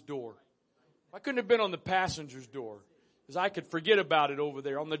driver's door. I couldn't have been on the passenger's door, because I could forget about it over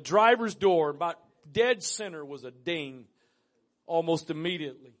there. On the driver's door, about dead center, was a ding almost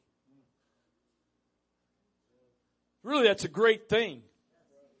immediately. Really, that's a great thing,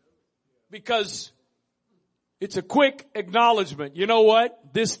 because it's a quick acknowledgement. You know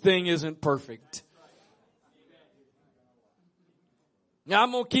what? This thing isn't perfect. Now,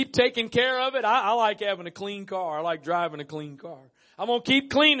 I'm going to keep taking care of it. I like having a clean car. I like driving a clean car. I'm going to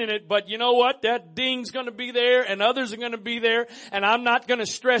keep cleaning it, but you know what? That ding's going to be there and others are going to be there, and I'm not going to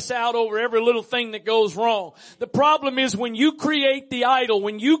stress out over every little thing that goes wrong. The problem is when you create the idol,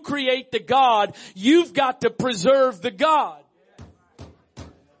 when you create the God, you've got to preserve the God.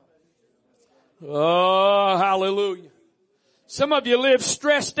 Oh, hallelujah. Some of you live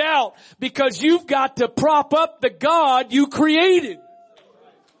stressed out because you've got to prop up the God you created.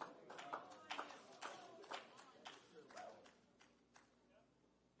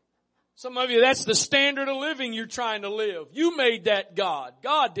 Some of you, that's the standard of living you're trying to live. You made that God.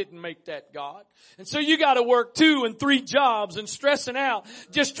 God didn't make that God. And so you got to work 2 and 3 jobs and stressing out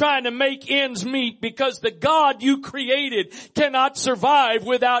just trying to make ends meet, because the God you created cannot survive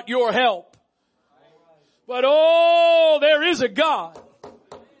without your help. But oh, there is a God.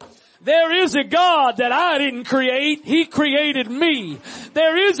 There is a God that I didn't create. He created me.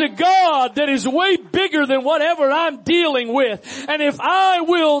 There is a God that is way bigger than whatever I'm dealing with. And if I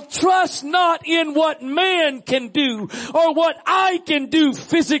will trust not in what man can do or what I can do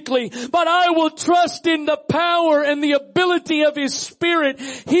physically, but I will trust in the power and the ability of His Spirit,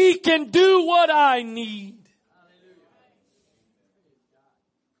 He can do what I need.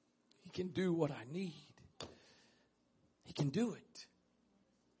 He can do what I need. He can do it.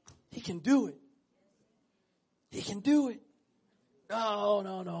 He can do it. He can do it. No.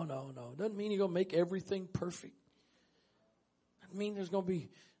 Doesn't mean He's going to make everything perfect. Doesn't mean there's going to be...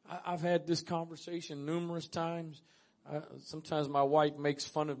 I've had this conversation numerous times. Sometimes my wife makes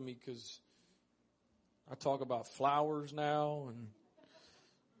fun of me because I talk about flowers now and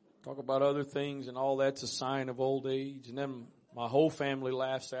talk about other things, and all that's a sign of old age. And then my whole family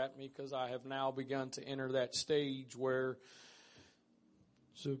laughs at me because I have now begun to enter that stage where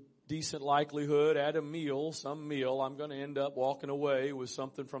it's a decent likelihood at a meal, some meal, I'm going to end up walking away with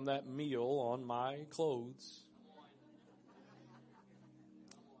something from that meal on my clothes.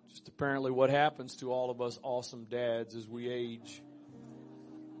 Just apparently what happens to all of us awesome dads as we age.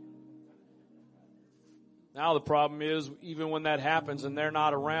 Now the problem is, even when that happens and they're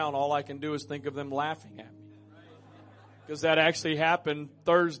not around, all I can do is think of them laughing at me. Because that actually happened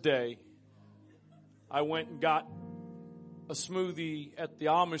Thursday. I went and got a smoothie at the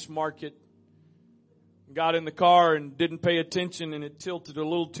Amish market, got in the car and didn't pay attention, and it tilted a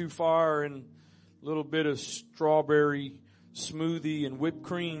little too far, and a little bit of strawberry smoothie and whipped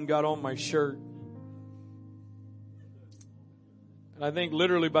cream got on my shirt. And I think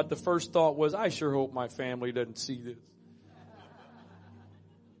literally about the first thought was, I sure hope my family doesn't see this.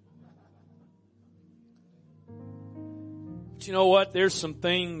 But you know what? There's some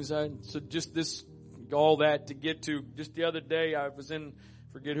things, so just this, all that to get to. Just the other day, I was in,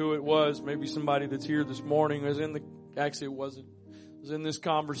 forget who it was, maybe somebody that's here this morning, was in this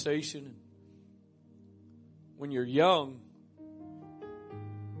conversation. When you're young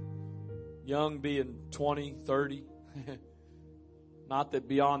being 20, 30, not that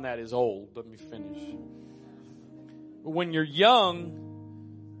beyond that is old, let me finish. But when you're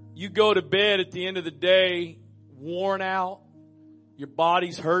young, you go to bed at the end of the day, worn out, your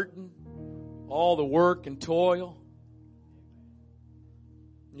body's hurting, all the work and toil.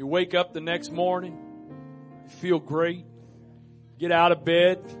 You wake up the next morning, you feel great, get out of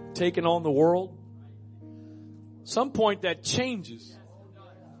bed, taking on the world. At some point that changes.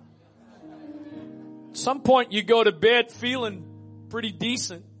 At some point you go to bed feeling pretty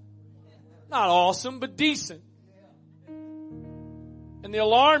decent. Not awesome, but decent. And the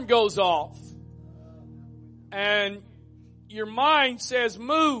alarm goes off. And your mind says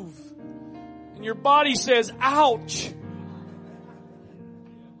move. And your body says ouch.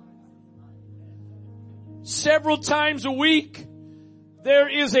 Several times a week, there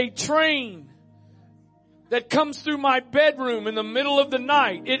is a train that comes through my bedroom in the middle of the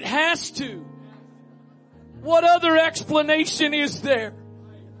night. It has to. What other explanation is there?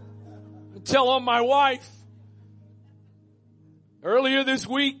 I tell on my wife. Earlier this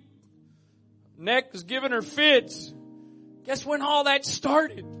week, neck was giving her fits. Guess when all that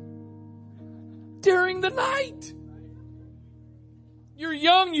started? During the night. You're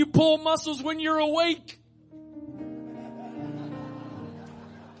young, you pull muscles when you're awake.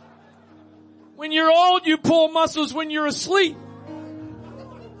 When you're old, you pull muscles when you're asleep.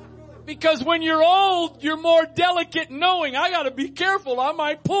 Because when you're old, you're more delicate knowing, I gotta be careful, I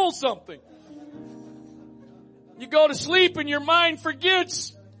might pull something. You go to sleep and your mind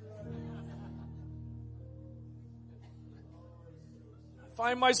forgets. I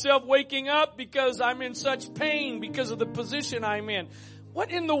find myself waking up because I'm in such pain because of the position I'm in.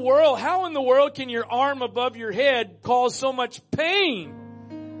 What in the world, how in the world can your arm above your head cause so much pain?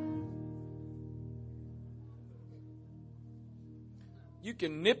 You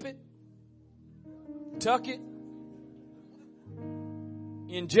can nip it, tuck it,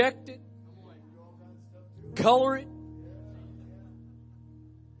 inject it, color it.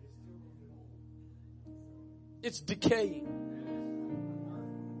 It's decaying.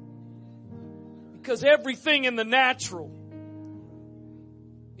 Because everything in the natural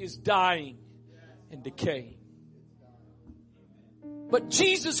is dying and decaying. But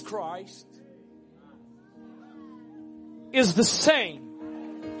Jesus Christ is the same.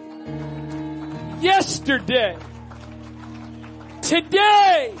 Yesterday,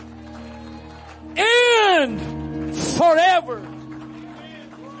 today, and forever.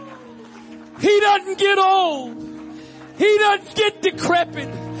 He doesn't get old. He doesn't get decrepit.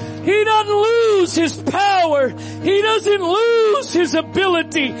 He doesn't lose His power. He doesn't lose His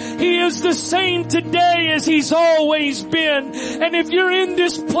ability. He is the same today as He's always been. And if you're in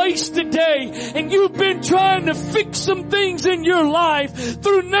this place today and you've been trying to fix some things in your life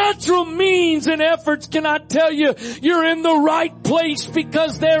through natural means and efforts, can I tell you, you're in the right place,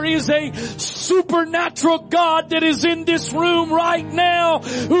 because there is a supernatural God that is in this room right now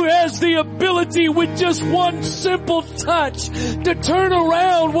who has the ability with just one simple touch to turn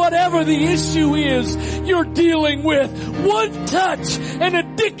around whatever the issue is you're dealing with. One touch and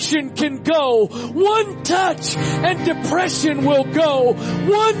addiction can go. One touch and depression will go.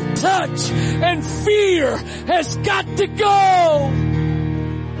 One touch and fear has got to go.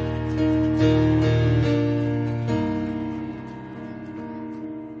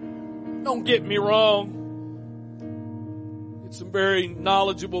 Don't get me wrong. It's some very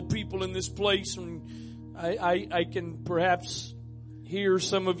knowledgeable people in this place, and I can perhaps hear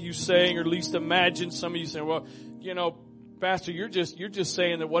some of you saying, or at least imagine some of you saying, well, you know, Pastor, you're just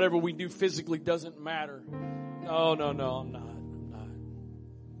saying that whatever we do physically doesn't matter. No, I'm not.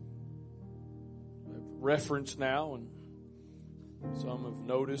 I've referenced now, and some have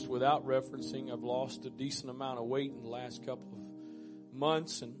noticed without referencing, I've lost a decent amount of weight in the last couple of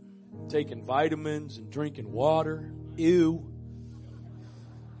months, and taking vitamins and drinking water. Ew.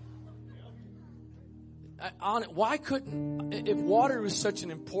 Why couldn't, if water was such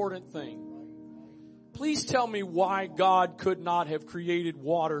an important thing, please tell me why God could not have created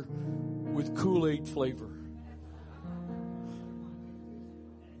water with Kool-Aid flavor.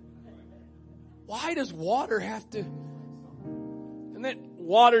 Why does water have to, and then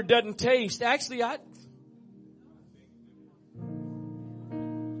water doesn't taste. Actually,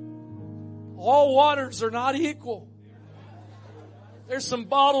 all waters are not equal. There's some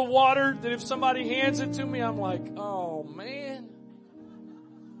bottled water that if somebody hands it to me, I'm like, oh man.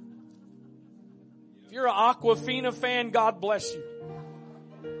 If you're an Aquafina fan, God bless you.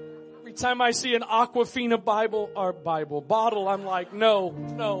 Every time I see an Aquafina bottle, I'm like, no.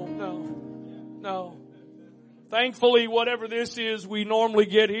 Thankfully, whatever this is we normally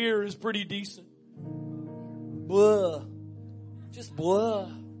get here is pretty decent. Blah. Just blah.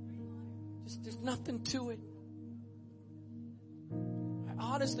 There's nothing to it.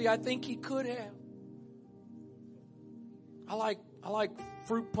 Honestly, I think he could have. I like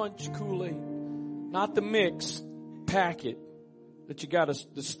fruit punch Kool-Aid. Not the mix packet that you got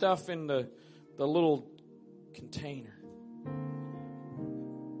the stuff in the little container.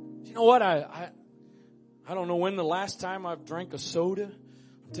 You know what? I don't know when the last time I've drank a soda,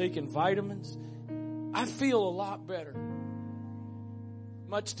 taken vitamins. I feel a lot better.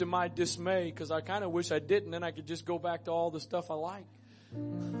 Much to my dismay, because I kind of wish I didn't. Then I could just go back to all the stuff I like.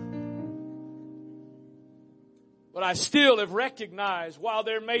 But I still have recognized, while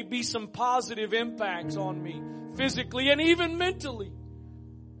there may be some positive impacts on me physically and even mentally,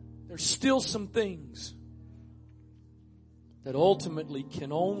 there's still some things that ultimately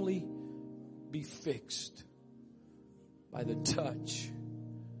can only be fixed by the touch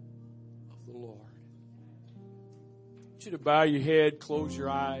of the Lord. I want you to bow your head, close your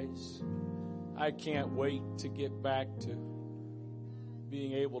eyes. I can't wait to get back to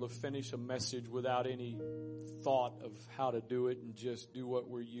being able to finish a message without any thought of how to do it and just do what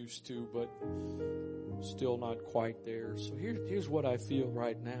we're used to, but still not quite there. So here's what I feel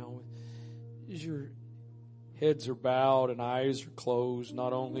right now. As your heads are bowed and eyes are closed,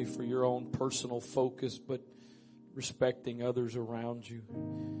 not only for your own personal focus, but respecting others around you.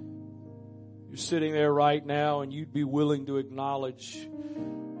 You're sitting there right now and you'd be willing to acknowledge,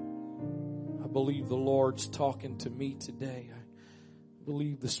 I believe the Lord's talking to me today. I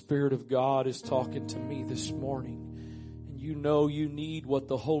believe the Spirit of God is talking to me this morning. And you know you need what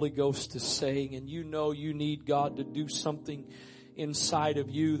the Holy Ghost is saying. And you know you need God to do something inside of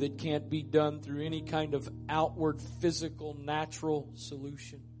you that can't be done through any kind of outward, physical, natural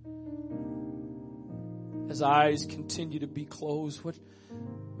solution. As eyes continue to be closed, would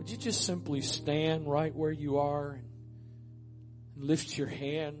you just simply stand right where you are and lift your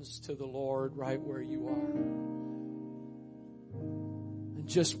hands to the Lord right where you are? And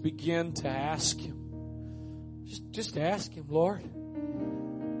just begin to ask Him. Just ask Him, Lord,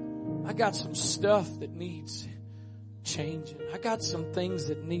 I got some stuff that needs changing. I got some things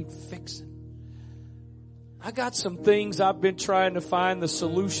that need fixing. I got some things I've been trying to find the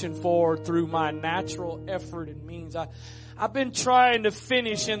solution for through my natural effort and means. I've been trying to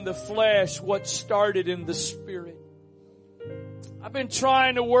finish in the flesh what started in the Spirit. I've been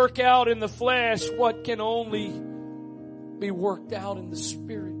trying to work out in the flesh what can only be worked out in the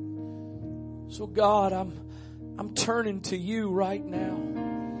Spirit. So God, I'm turning to you right now.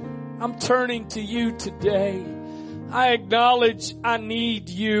 I'm turning to you today. I acknowledge I need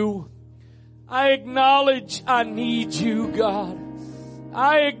you. I acknowledge I need you, God.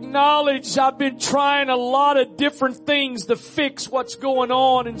 I acknowledge I've been trying a lot of different things to fix what's going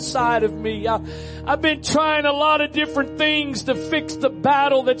on inside of me. I've been trying a lot of different things to fix the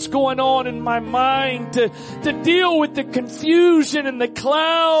battle that's going on in my mind, to deal with the confusion and the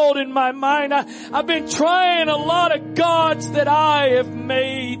cloud in my mind. I've been trying a lot of gods that I have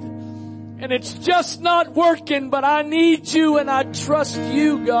made, and it's just not working, but I need you and I trust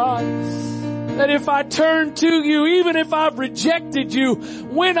you, God. That if I turn to you, even if I've rejected you,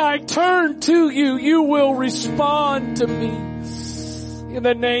 when I turn to you, you will respond to me. In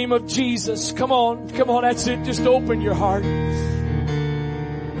the name of Jesus. Come on, that's it. Just open your heart.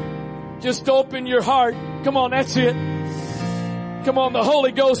 Just open your heart. Come on, that's it. Come on, the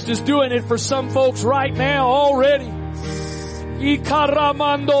Holy Ghost is doing it for some folks right now already.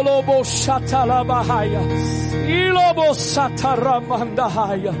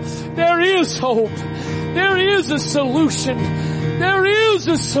 There is hope. There is a solution. There is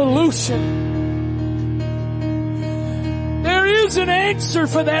a solution. There is an answer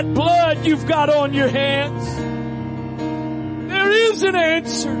for that blood you've got on your hands. There is an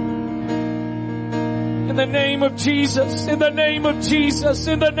answer. In the name of Jesus. In the name of Jesus.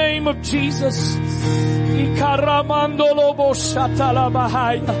 In the name of Jesus. In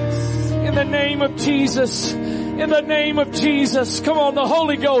the name of Jesus. In the name of Jesus. Come on, the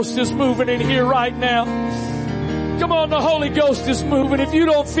Holy Ghost is moving in here right now. Come on, the Holy Ghost is moving. If you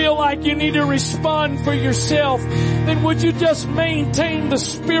don't feel like you need to respond for yourself, then would you just maintain the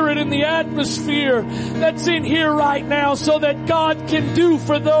spirit in the atmosphere that's in here right now so that God can do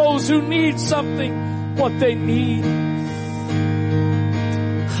for those who need something what they need.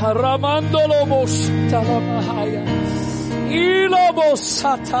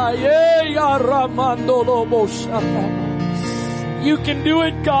 You can do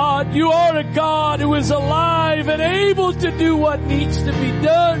it, God. You are a God who is alive and able to do what needs to be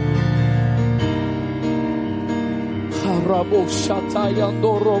done.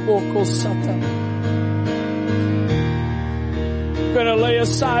 I'm going to lay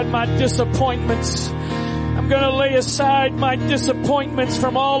aside my disappointments. I'm going to lay aside my disappointments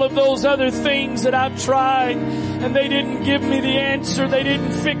from all of those other things that I've tried and they didn't give me the answer. They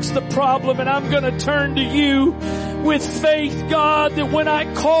didn't fix the problem, and I'm going to turn to you with faith, God, that when I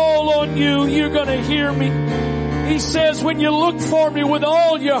call on you, you're going to hear me. He says, when you look for me with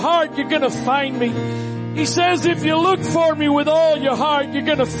all your heart, you're going to find me. He says, if you look for me with all your heart, you're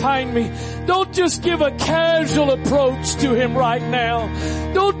going to find me. Don't just give a casual approach to him right now.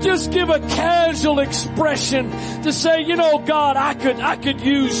 Don't just give a casual expression to say, you know, God, I could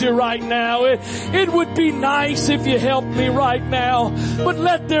use you right now. It would be nice if you helped me right now. But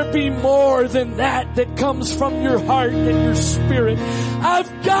let there be more than that comes from your heart and your spirit.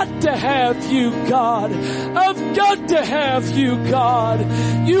 I've got to have you, God. I've got to have you, God.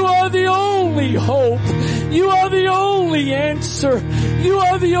 You are the only hope. You are the only answer. You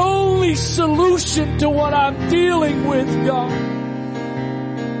are the only solution to what I'm dealing with, God.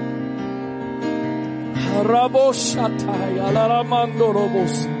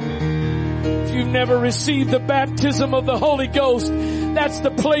 If you've never received the baptism of the Holy Ghost, that's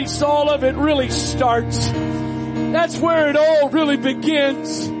the place all of it really starts. That's where it all really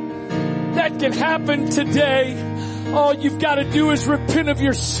begins. That can happen today. All you've got to do is repent of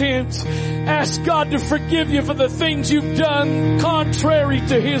your sins. Ask God to forgive you for the things you've done contrary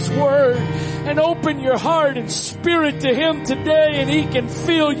to His Word. And open your heart and spirit to Him today, and He can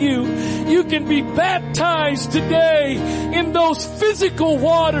fill you. You can be baptized today in those physical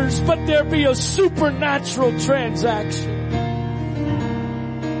waters, but there be a supernatural transaction.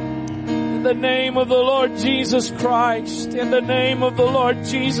 In the name of the Lord Jesus Christ. In the name of the Lord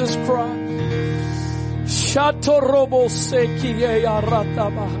Jesus Christ.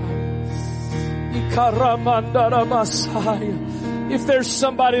 If there's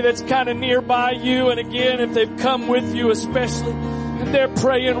somebody that's kind of nearby you, and again, if they've come with you especially, and they're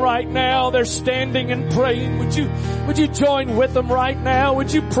praying right now, they're standing and praying, would you join with them right now?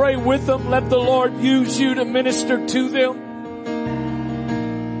 Would you pray with them? Let the Lord use you to minister to them.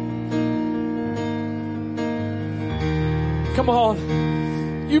 Come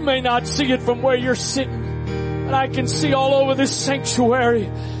on. You may not see it from where you're sitting, but I can see all over this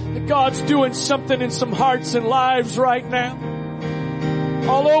sanctuary that God's doing something in some hearts and lives right now.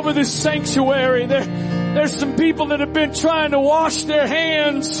 All over this sanctuary, there's some people that have been trying to wash their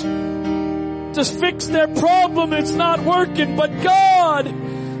hands to fix their problem. It's not working, but God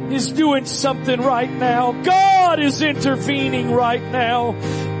is doing something right now. God is intervening right now.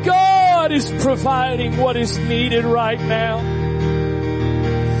 God is providing what is needed right now.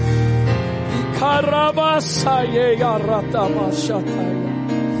 Ikarabasaye yaratamashataya.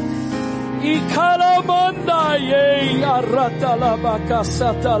 Ikalamandaye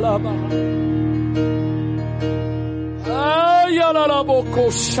yaratalabakasatalaba.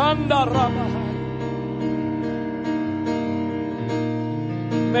 Ayalalaboko shandarabahaya.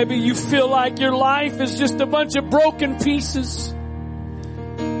 Maybe you feel like your life is just a bunch of broken pieces.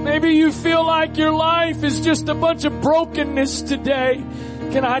 Maybe you feel like your life is just a bunch of brokenness today.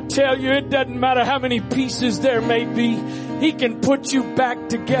 Can I tell you, it doesn't matter how many pieces there may be. He can put you back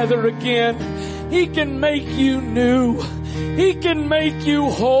together again. He can make you new. He can make you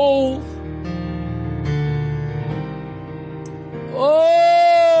whole.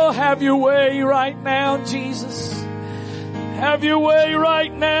 Oh, have your way right now, Jesus. Have your way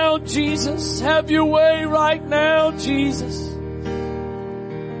right now, Jesus. Have your way right now, Jesus.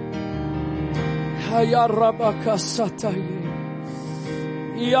 Hayarabakasataye.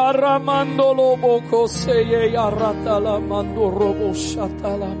 Yaramandolo boko seye yaratala mandorobo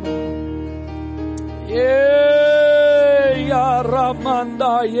shatalama. Ye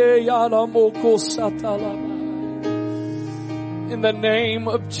yaramanda ye yaramoko satalama. In the name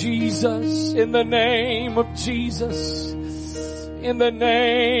of Jesus, in the name of Jesus. In the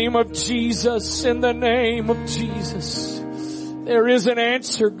name of Jesus, in the name of Jesus. There is an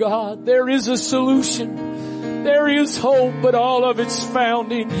answer, God. There is a solution. There is hope, but all of it's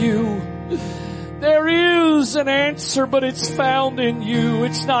found in you. There is an answer, but it's found in you.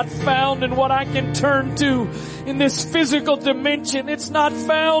 It's not found in what I can turn to in this physical dimension. It's not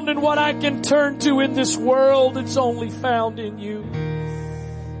found in what I can turn to in this world. It's only found in you.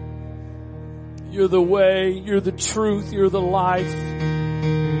 You're the way, you're the truth, you're the life.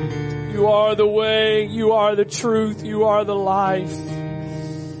 You are the way, you are the truth, you are the life.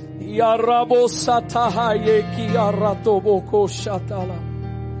 Yarabo satahaye ki yaratoboko shatala.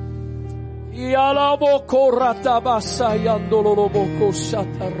 Yalaboko ratabasa yandoloboko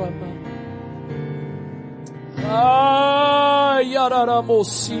shatarama.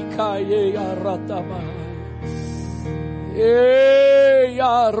 Yararamosika ye yaratama. In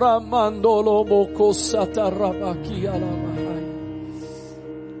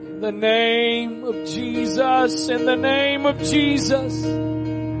the name of Jesus, in the name of Jesus.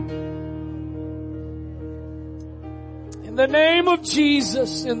 In the name of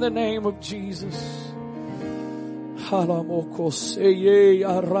Jesus, in the name of Jesus. Halamoko seye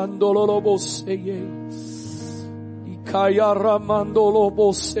arandolobo seye. Ikaya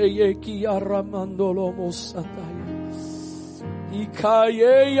ramandolobo seye ki aramandolobo sataya. In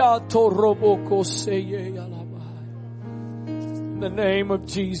the name of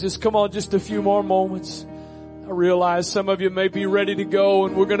Jesus. Come on, just a few more moments. I realize some of you may be ready to go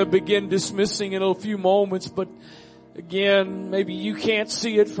and we're going to begin dismissing in a few moments. But again, maybe you can't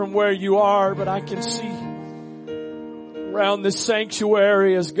see it from where you are, but I can see around this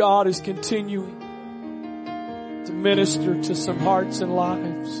sanctuary as God is continuing to minister to some hearts and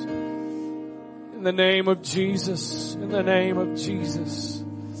lives. In the name of Jesus, in the name of Jesus.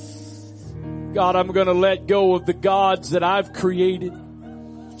 God, I'm going to let go of the gods that I've created.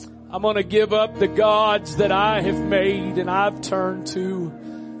 I'm going to give up the gods that I have made and I've turned to.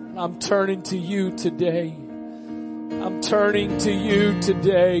 I'm turning to you today. I'm turning to you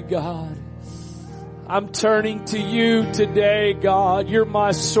today, God. I'm turning to you today, God. You're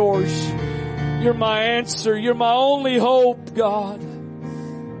my source. You're my answer. You're my only hope, God.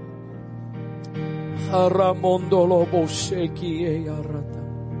 Haramondolo bosheki e yarata.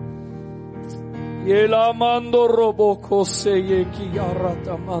 Yela mando roboko seyeki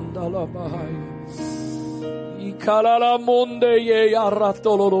yarata mandala bahai. Ikalala monde ye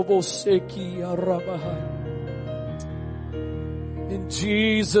yaratolo boseki yarabahai. In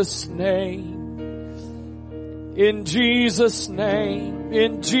Jesus' name. In Jesus' name.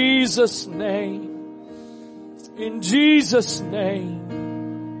 In Jesus' name. In Jesus' name.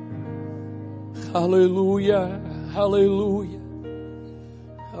 Hallelujah. Hallelujah.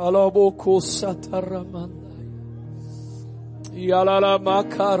 Alaboko sataramandaya. Yalala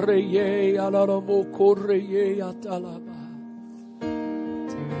makareye. Yalala mokoreye atalaba.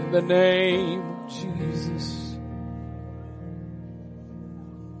 In the name of Jesus.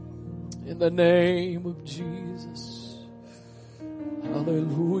 In the name of Jesus.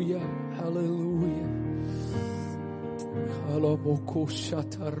 Hallelujah. Hallelujah. Alaboko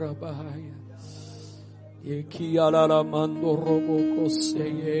shatarabaya. In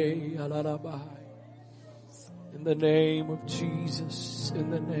the name of Jesus, in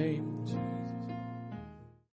the name